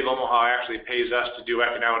 The city of Omaha actually pays us to do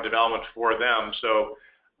economic development for them. So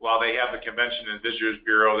while they have the Convention and Visitors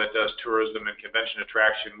Bureau that does tourism and convention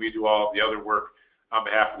attraction, we do all of the other work on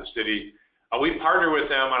behalf of the city. We partner with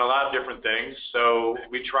them on a lot of different things. So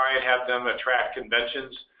we try and have them attract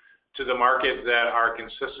conventions to the market that are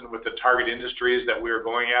consistent with the target industries that we are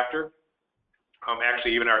going after.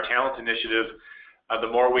 Actually, even our talent initiative, the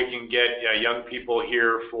more we can get young people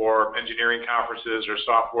here for engineering conferences or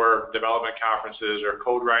software development conferences or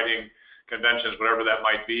code writing conventions, whatever that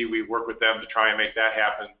might be, we work with them to try and make that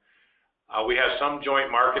happen. We have some joint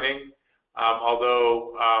marketing,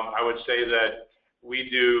 although I would say that we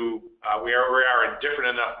are in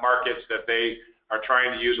different enough markets that they are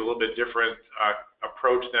trying to use a little bit different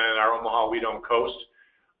approach than our Omaha We Don't Coast.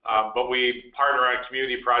 But we partner on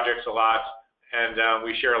community projects a lot, and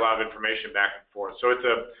we share a lot of information back and forth. So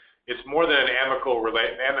it's more than an amicable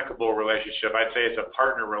relationship. I'd say it's a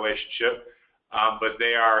partner relationship, but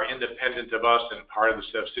they are independent of us and part of the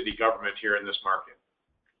city government here in this market.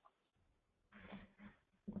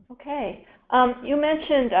 Okay. You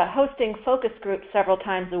mentioned hosting focus groups several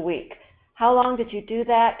times a week. How long did you do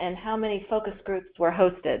that, and how many focus groups were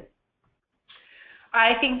hosted?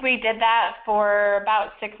 I think we did that for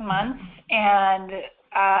about 6 months, and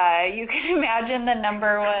you can imagine the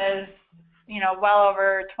number was, well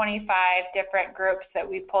over 25 different groups that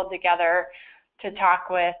we pulled together to talk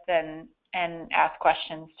with and ask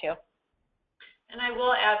questions to. And I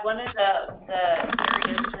will add, one of the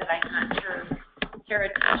areas that I'm not sure Sarah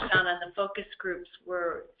touched on the focus groups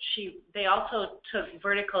they also took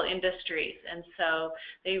vertical industries, and so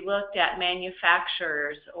they looked at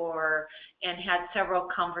manufacturers and had several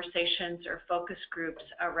conversations or focus groups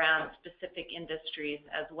around specific industries,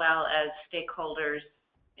 as well as stakeholders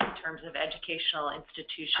in terms of educational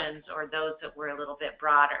institutions or those that were a little bit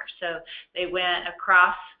broader. So they went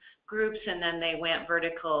across groups, and then they went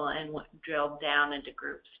vertical and drilled down into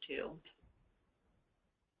groups too.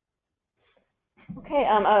 Okay,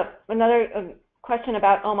 another question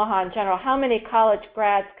about Omaha in general. How many college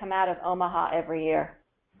grads come out of Omaha every year?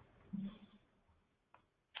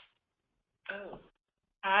 Oh,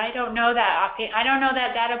 I don't know that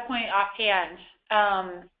data point offhand.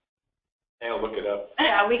 I'll look it up.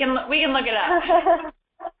 Yeah, we can look it up.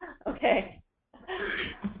 Okay.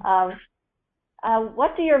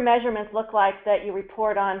 What do your measurements look like that you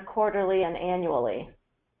report on quarterly and annually?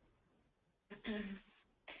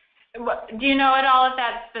 Do you know at all if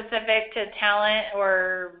that's specific to talent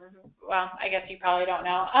or well, I guess you probably don't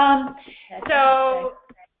know.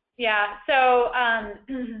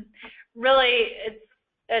 Really,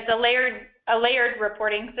 it's a layered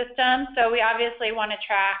reporting system. So we obviously want to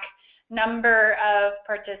track number of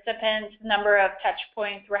participants, number of touch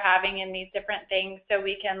points we're having in these different things, so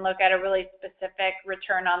we can look at a really specific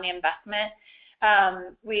return on the investment.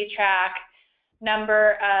 We track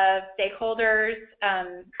number of stakeholders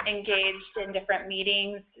engaged in different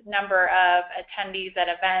meetings, number of attendees at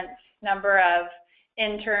events, number of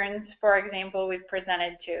interns, for example, we've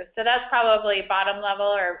presented to. So that's probably bottom level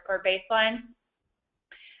or baseline.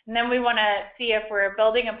 And then we want to see if we're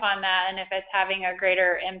building upon that and if it's having a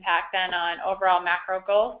greater impact then on overall macro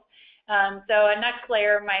goals. So a next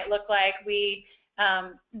layer might look like we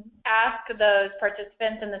ask those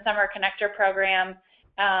participants in the Summer Connector program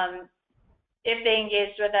if they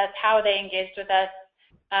engaged with us, how they engaged with us,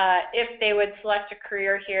 if they would select a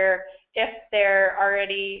career here, if they're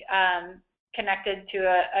already connected to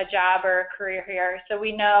a job or a career here. So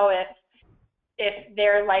we know if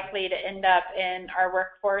they're likely to end up in our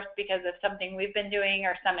workforce because of something we've been doing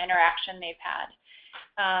or some interaction they've had.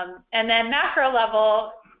 And then macro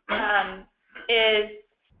level is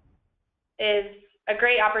a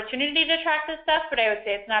great opportunity to track this stuff, but I would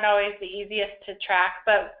say it's not always the easiest to track.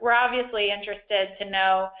 But we're obviously interested to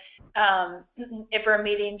know if we're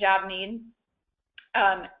meeting job needs.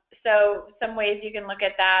 So some ways you can look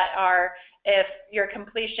at that are if your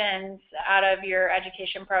completions out of your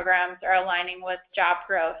education programs are aligning with job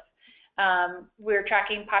growth. We're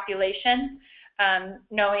tracking population,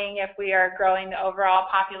 knowing if we are growing the overall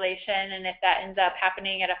population and if that ends up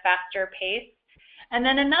happening at a faster pace. And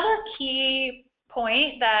then another key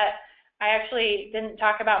point that I actually didn't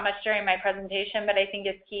talk about much during my presentation, but I think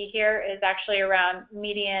is key here, is actually around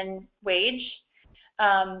median wage.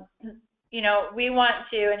 We want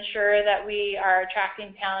to ensure that we are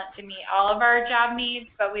attracting talent to meet all of our job needs,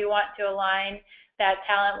 but we want to align that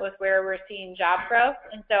talent with where we're seeing job growth.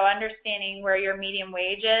 And so understanding where your median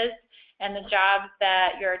wage is and the jobs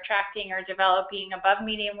that you're attracting or developing above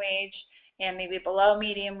median wage and maybe below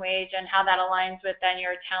median wage, and how that aligns with then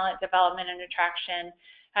your talent development and attraction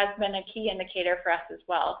has been a key indicator for us as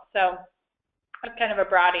well. So that's kind of a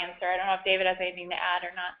broad answer. I don't know if David has anything to add or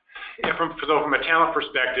not. Yeah, from a talent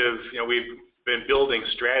perspective, we've been building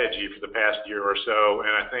strategy for the past year or so, and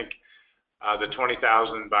I think the 20,000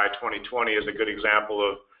 by 2020 is a good example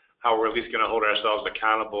of how we're at least going to hold ourselves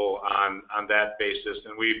accountable on that basis.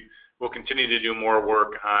 And we'll continue to do more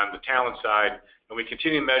work on the talent side, and we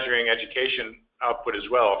continue measuring education output as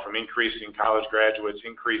well, from increasing college graduates,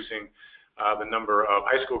 increasing the number of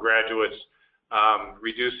high school graduates,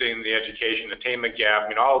 reducing the education attainment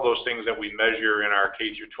gap. All of those things that we measure in our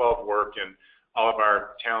K-12 work and all of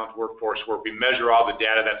our talent workforce work, we measure all the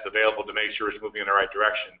data that's available to make sure it's moving in the right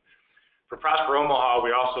direction. For Prosper Omaha,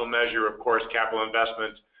 we also measure, of course, capital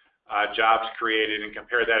investment, jobs created, and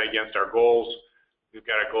compare that against our goals. We've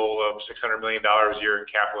got a goal of $600 million a year in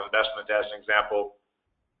capital investment as an example.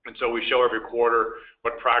 And so we show every quarter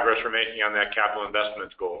what progress we're making on that capital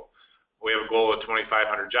investments goal. We have a goal of 2,500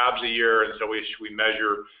 jobs a year, and so we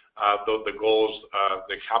measure the goals,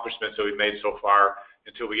 the accomplishments that we've made so far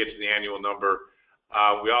until we get to the annual number.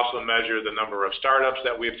 We also measure the number of startups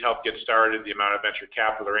that we've helped get started, the amount of venture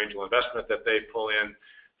capital or angel investment that they pull in,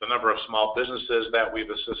 the number of small businesses that we've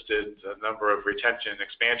assisted, the number of retention and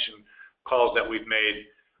expansion calls that we've made.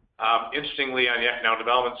 Interestingly, on the economic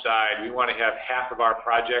development side, we want to have half of our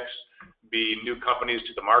projects be new companies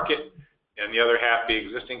to the market, and the other half be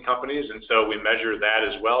existing companies, and so we measure that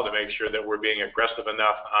as well to make sure that we're being aggressive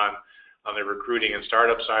enough on the recruiting and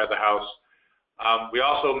startup side of the house. We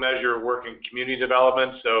also measure work in community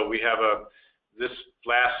development, so we have this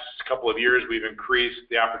last couple of years we've increased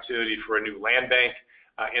the opportunity for a new land bank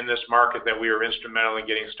in this market that we were instrumental in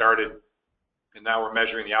getting started, and now we're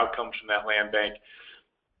measuring the outcomes from that land bank.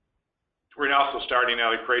 We're also starting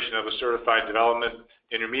now the creation of a certified development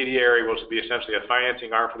intermediary, which will be essentially a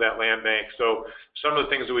financing arm for that land bank. So some of the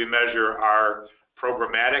things that we measure are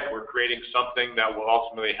programmatic. We're creating something that will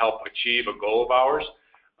ultimately help achieve a goal of ours.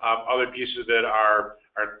 Other pieces that are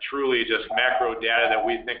truly just macro data that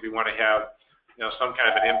we think we want to have some kind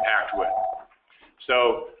of an impact with.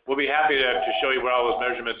 So we'll be happy to show you what all those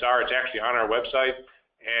measurements are. It's actually on our website.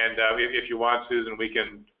 And if you want, Susan, we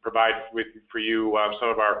can provide for you some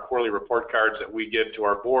of our quarterly report cards that we give to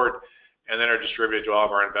our board and then are distributed to all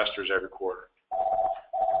of our investors every quarter.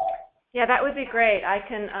 Yeah, that would be great. I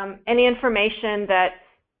can any information that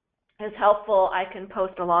is helpful, I can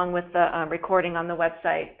post along with the recording on the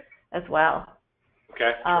website as well.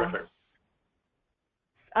 Okay, terrific.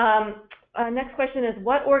 Next question is,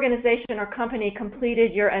 what organization or company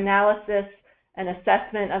completed your analysis and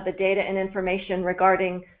assessment of the data and information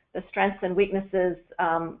regarding the strengths and weaknesses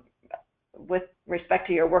with respect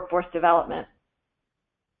to your workforce development?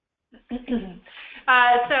 So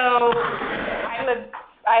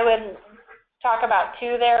I would talk about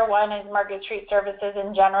two there. One is Market Street Services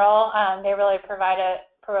in general. They really provided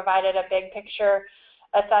a big picture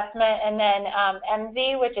assessment, and then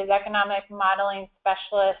MZ, which is Economic Modeling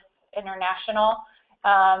Specialists International,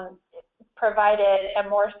 provided a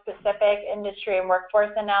more specific industry and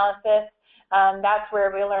workforce analysis. That's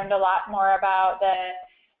where we learned a lot more about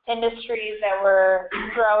the industries that were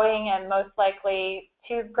growing and most likely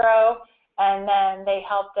to grow, and then they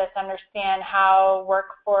helped us understand how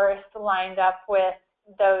workforce lined up with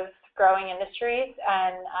those growing industries,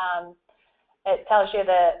 and it tells you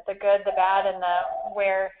the good, the bad, and the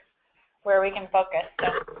where we can focus. So.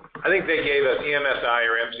 I think they gave us, EMSI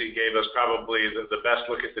or MC gave us probably the best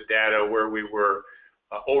look at the data where we were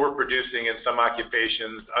overproducing in some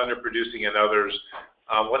occupations, underproducing in others,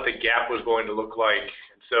 what the gap was going to look like.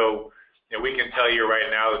 And so we can tell you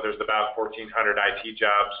right now that there's about 1,400 IT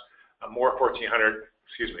jobs, 1,400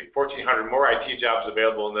 more IT jobs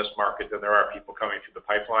available in this market than there are people coming through the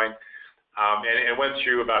pipeline. And it went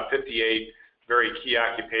through about 58 very key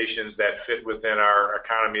occupations that fit within our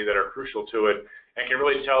economy that are crucial to it, and can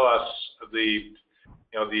really tell us the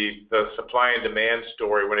supply and demand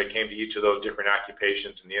story when it came to each of those different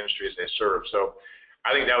occupations and the industries they serve. So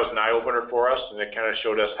I think that was an eye-opener for us, and it kind of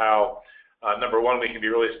showed us how, number one, we can be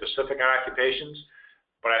really specific on occupations,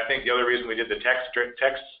 but I think the other reason we did the text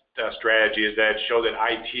strategy is that it showed that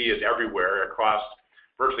IT is everywhere across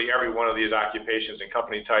virtually every one of these occupations and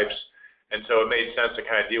company types. And so it made sense to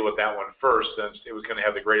kind of deal with that one first, since it was going to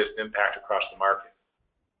have the greatest impact across the market.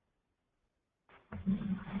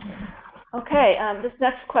 Okay, this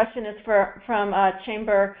next question is from a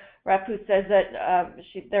chamber rep who says that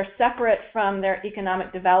they're separate from their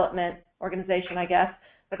economic development organization, I guess,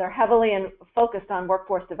 but they're heavily focused on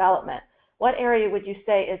workforce development. What area would you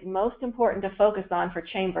say is most important to focus on for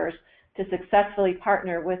chambers to successfully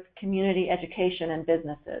partner with community education and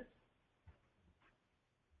businesses?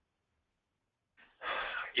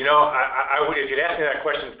 If you'd asked me that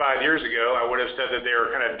question 5 years ago, I would have said that they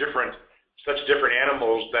were kind of such different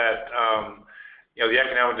animals that, the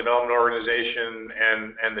Economic Development Organization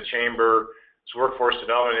and the Chamber's workforce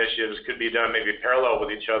development initiatives could be done maybe parallel with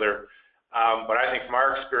each other. But I think from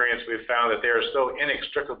our experience, we've found that they are so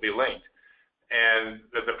inextricably linked, and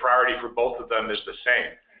that the priority for both of them is the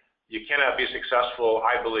same. You cannot be successful,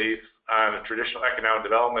 I believe, on a traditional economic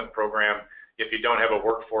development program if you don't have a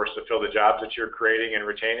workforce to fill the jobs that you're creating and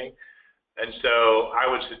retaining. And so I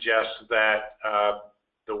would suggest that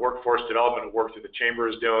the workforce development work that the Chamber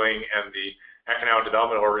is doing and the Economic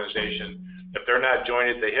Development Organization, if they're not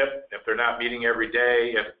joined at the hip, if they're not meeting every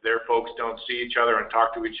day, if their folks don't see each other and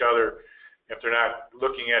talk to each other, if they're not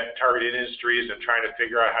looking at targeted industries and trying to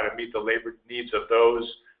figure out how to meet the labor needs of those,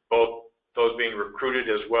 both those being recruited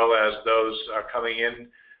as well as those coming in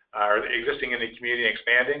or existing in the community and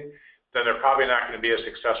expanding, then they're probably not going to be as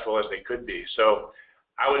successful as they could be. So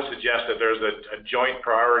I would suggest that there's a joint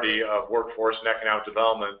priority of workforce and economic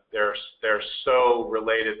development. They're so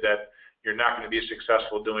related that you're not going to be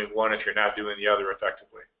successful doing one if you're not doing the other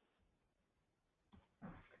effectively.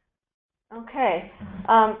 Okay.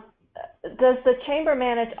 Does the Chamber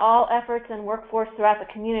manage all efforts in workforce throughout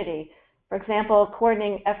the community? For example,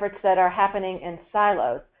 coordinating efforts that are happening in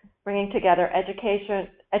silos, bringing together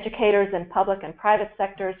educators in public and private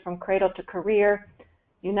sectors from cradle to career,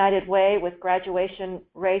 United Way with graduation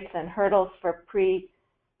rates and hurdles for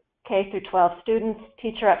pre-K through 12 students,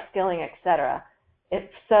 teacher upskilling, etc. If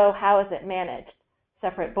so, how is it managed?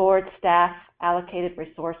 Separate boards, staff, allocated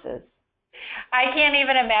resources? I can't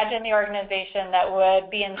even imagine the organization that would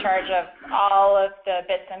be in charge of all of the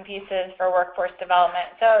bits and pieces for workforce development.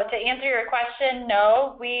 So to answer your question,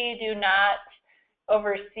 no, we do not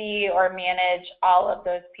oversee or manage all of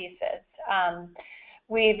those pieces.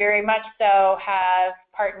 We very much so have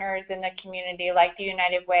partners in the community like the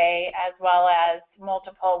United Way, as well as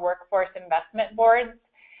multiple workforce investment boards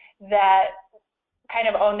that kind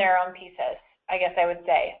of own their own pieces, I guess I would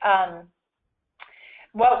say.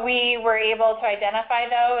 What we were able to identify,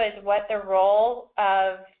 though, is what the role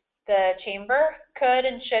of the Chamber could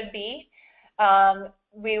and should be.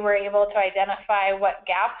 We were able to identify what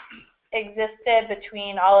gaps existed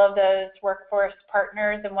between all of those workforce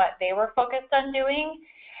partners and what they were focused on doing,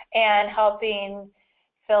 and helping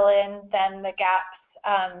fill in then the gaps.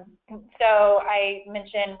 So I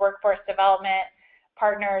mentioned workforce development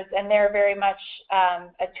partners, and they're very much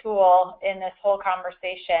a tool in this whole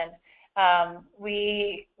conversation.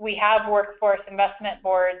 We have workforce investment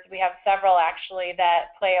boards. We have several actually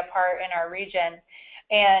that play a part in our region,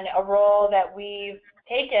 and a role that we've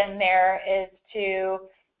taken there is to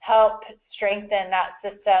help strengthen that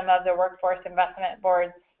system of the workforce investment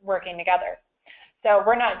boards working together. So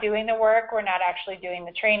we're not doing the work, we're not actually doing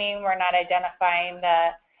the training, we're not identifying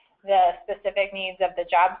the specific needs of the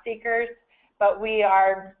job seekers, but we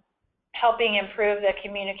are helping improve the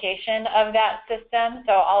communication of that system.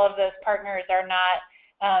 So all of those partners are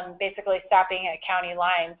not basically stopping at county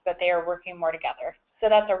lines, but they are working more together. So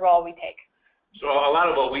that's a role we take. So a lot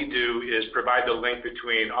of what we do is provide the link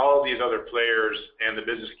between all of these other players and the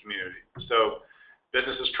business community. So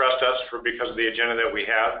businesses trust us because of the agenda that we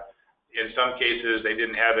have. In some cases, they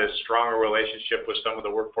didn't have as strong a relationship with some of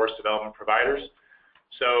the workforce development providers.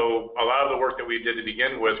 So a lot of the work that we did to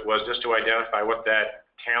begin with was just to identify what that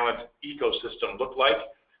talent ecosystem looked like,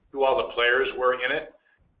 who all the players were in it,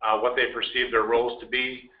 what they perceived their roles to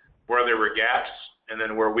be, where there were gaps, and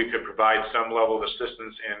then where we could provide some level of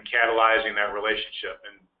assistance in catalyzing that relationship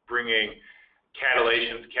and bringing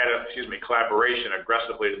collaboration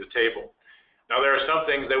aggressively to the table. Now, there are some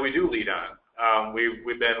things that we do lead on.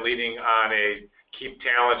 We've been leading on a Keep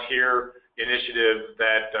Talent Here initiative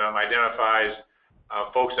that identifies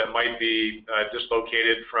folks that might be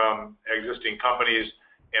dislocated from existing companies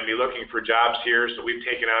and be looking for jobs here. So we've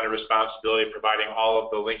taken on the responsibility of providing all of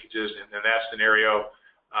the linkages in that scenario.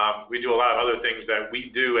 We do a lot of other things that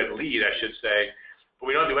we do at LEAD, I should say, but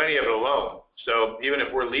we don't do any of it alone. So even if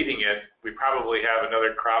we're leading it, we probably have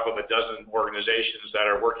another crop of a dozen organizations that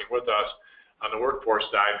are working with us on the workforce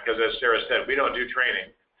side, because as Sarah said, we don't do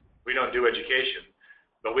training, we don't do education,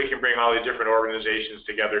 but we can bring all these different organizations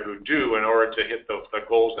together who do in order to hit the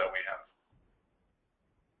goals that we have.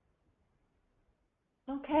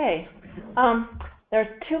 Okay. There's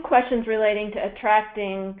two questions relating to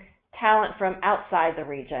attracting talent from outside the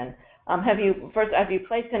region. Have you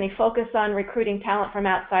placed any focus on recruiting talent from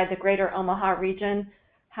outside the Greater Omaha region?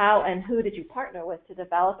 How and who did you partner with to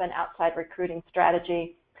develop an outside recruiting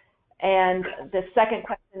strategy? And the second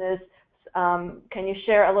question is, can you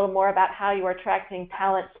share a little more about how you are attracting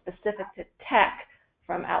talent specific to tech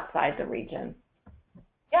from outside the region?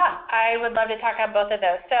 Yeah, I would love to talk about both of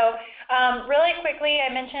those. So really quickly, I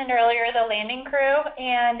mentioned earlier the landing crew,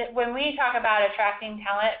 and when we talk about attracting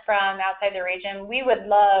talent from outside the region, we would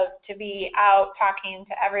love to be out talking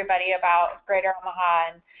to everybody about Greater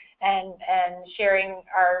Omaha and sharing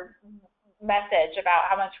our message about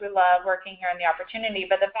how much we love working here and the opportunity.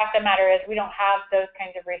 But the fact of the matter is we don't have those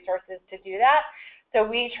kinds of resources to do that. So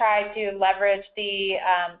we try to leverage the,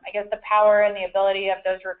 the power and the ability of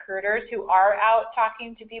those recruiters who are out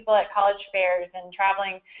talking to people at college fairs and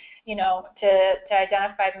traveling, to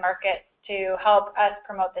identify markets to help us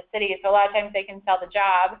promote the city. So a lot of times they can sell the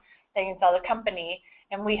job, they can sell the company,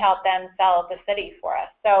 and we help them sell the city for us.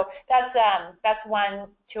 So that's one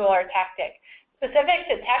tool or tactic. Specific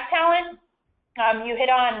to tech talent, you hit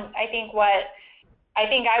on, I think, what I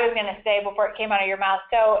was going to say before it came out of your mouth.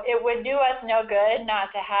 So it would do us no good not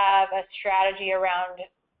to have a strategy around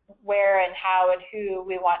where and how and who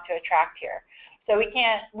we want to attract here. So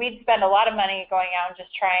we'd spend a lot of money going out and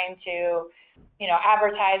just trying to,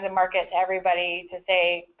 advertise and market to everybody to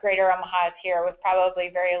say Greater Omaha is here with probably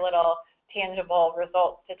very little tangible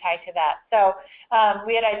results to tie to that. So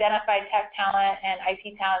we had identified tech talent and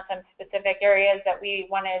IT talent, some specific areas that we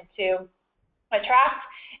wanted to attract,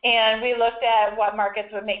 and we looked at what markets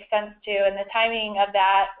would make sense to, and the timing of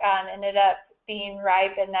that ended up being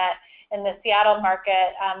ripe in that in the Seattle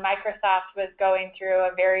market, Microsoft was going through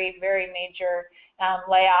a very, very major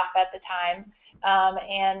layoff at the time,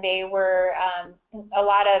 and they were a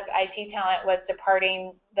lot of IT talent was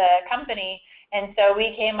departing the company, and so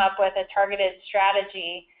we came up with a targeted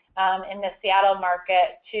strategy in the Seattle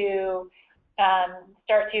market to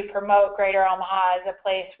start to promote Greater Omaha as a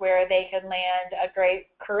place where they could land a great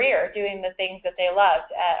career doing the things that they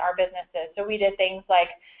loved at our businesses. So we did things like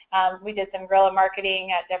we did some guerrilla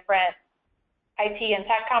marketing at different IT and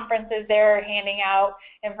tech conferences there, handing out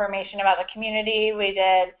information about the community. We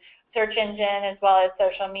did search engine as well as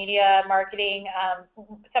social media marketing.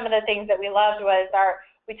 Some of the things that we loved was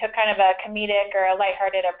we took kind of a comedic or a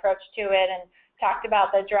lighthearted approach to it and talked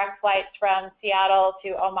about the direct flights from Seattle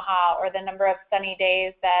to Omaha, or the number of sunny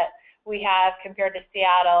days that we have compared to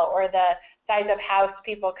Seattle, or the size of house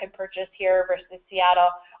people could purchase here versus Seattle,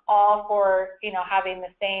 all for having the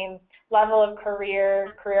same level of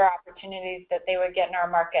career opportunities that they would get in our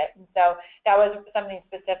market. And so that was something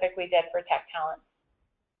specific we did for tech talent.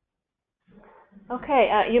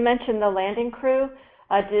 Okay, you mentioned the landing crew.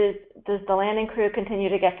 Does the landing crew continue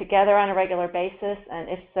to get together on a regular basis, and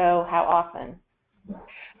if so, how often?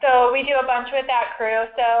 So we do a bunch with that crew.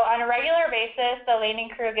 So on a regular basis, the landing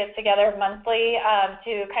crew gets together monthly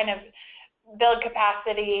to kind of build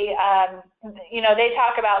capacity. They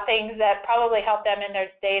talk about things that probably help them in their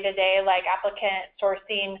day-to-day, like applicant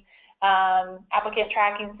sourcing, applicant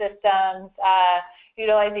tracking systems,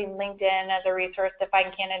 utilizing LinkedIn as a resource to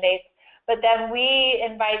find candidates. But then we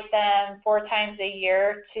invite them 4 times a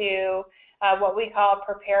year to what we call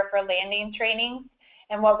Prepare for Landing trainings.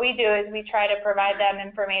 And what we do is we try to provide them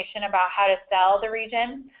information about how to sell the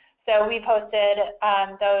region. So we posted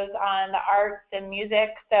those on the arts and music.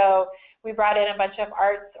 So we brought in a bunch of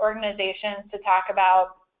arts organizations to talk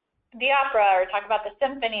about the opera or talk about the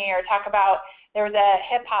symphony or talk about, there was a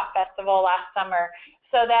hip hop festival last summer.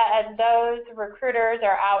 So that as those recruiters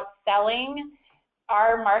are out selling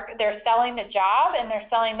they're selling the job and they're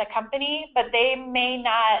selling the company, but they may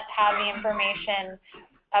not have the information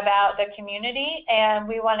about the community, and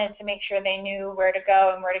we wanted to make sure they knew where to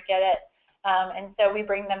go and where to get it. And so we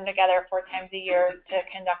bring them together 4 times a year to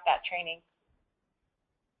conduct that training.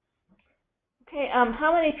 Okay,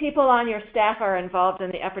 how many people on your staff are involved in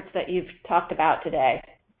the efforts that you've talked about today?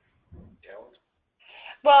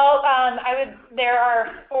 Well, there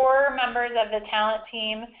are 4 members of the talent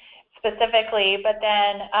team specifically, but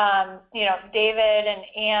then, David and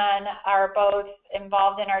Ann are both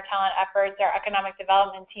involved in our talent efforts. Our economic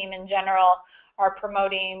development team in general are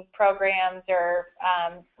promoting programs or,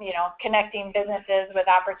 connecting businesses with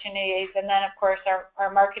opportunities. And then, of course, our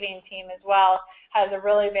marketing team as well has a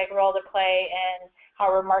really big role to play in how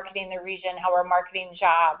we're marketing the region, how we're marketing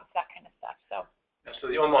jobs, that kind of stuff. So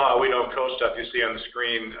the Omaha We Don't Coast stuff you see on the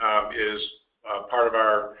screen is part of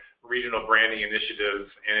our regional branding initiative,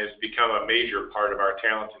 and it's become a major part of our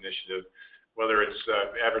talent initiative, whether it's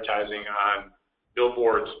advertising on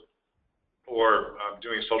billboards or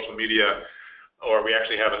doing social media, or we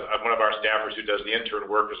actually have one of our staffers who does the intern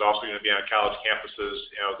work is also going to be on college campuses,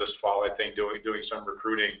 this fall, I think, doing some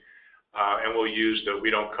recruiting, and we'll use the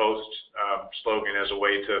We Don't Coast slogan as a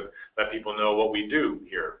way to let people know what we do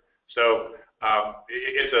here. So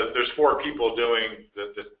there's 4 people doing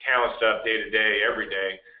the talent stuff day to day, every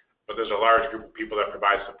day, but there's a large group of people that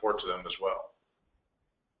provide support to them as well.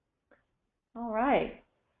 All right.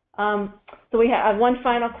 So we have one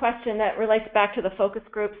final question that relates back to the focus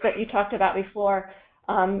groups that you talked about before.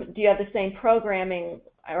 Do you have the same programming,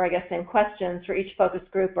 or I guess same questions for each focus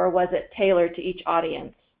group, or was it tailored to each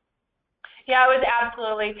audience? Yeah, it was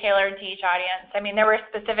absolutely tailored to each audience. I mean, there were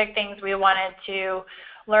specific things we wanted to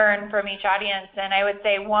learn from each audience, and I would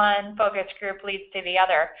say one focus group leads to the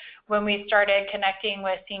other. When we started connecting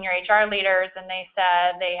with senior HR leaders and they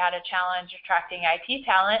said they had a challenge attracting IT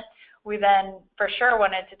talent, we then for sure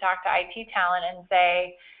wanted to talk to IT talent and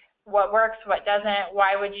say, what works, what doesn't,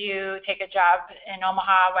 why would you take a job in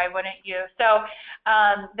Omaha, why wouldn't you? So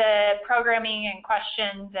the programming and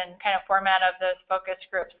questions and kind of format of those focus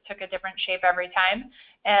groups took a different shape every time.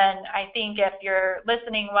 And I think if you're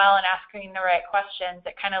listening well and asking the right questions,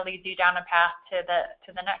 it kind of leads you down a path to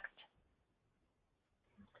the next.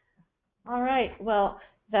 All right, well,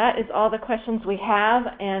 that is all the questions we have,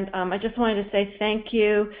 and I just wanted to say thank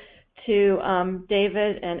you to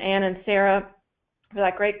David and Ann and Sarah for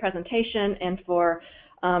that great presentation and for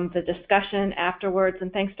the discussion afterwards,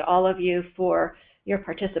 and thanks to all of you for your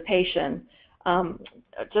participation.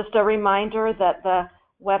 Just a reminder that the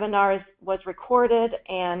webinar was recorded,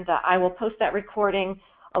 and I will post that recording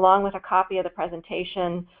along with a copy of the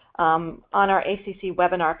presentation on our ACC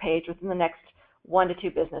webinar page within the next 1 to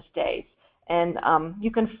 2 business days. And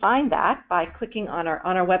you can find that by clicking on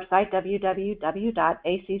our website, www.acce.org.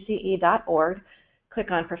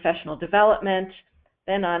 Click on Professional Development,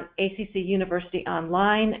 then on ACC University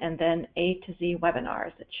Online, and then A to Z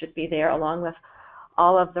Webinars. It should be there along with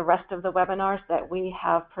all of the rest of the webinars that we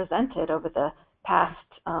have presented over the past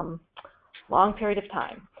long period of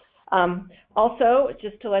time. Also,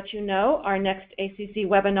 just to let you know, our next ACC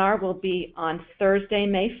webinar will be on Thursday,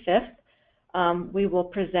 May 5th. We will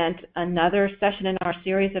present another session in our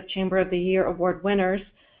series of Chamber of the Year Award winners.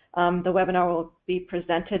 The webinar will be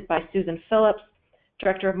presented by Susan Phillips,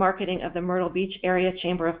 Director of Marketing of the Myrtle Beach Area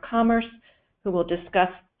Chamber of Commerce, who will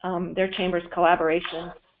discuss their chamber's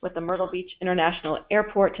collaboration with the Myrtle Beach International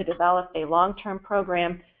Airport to develop a long-term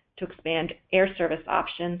program to expand air service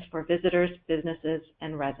options for visitors, businesses,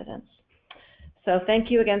 and residents. So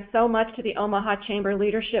thank you again so much to the Omaha Chamber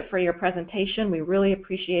leadership for your presentation. We really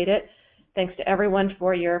appreciate it. Thanks to everyone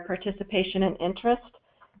for your participation and interest,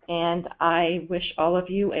 and I wish all of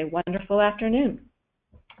you a wonderful afternoon.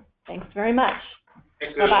 Thanks very much.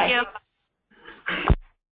 Thanks, Bye-bye. Thank you.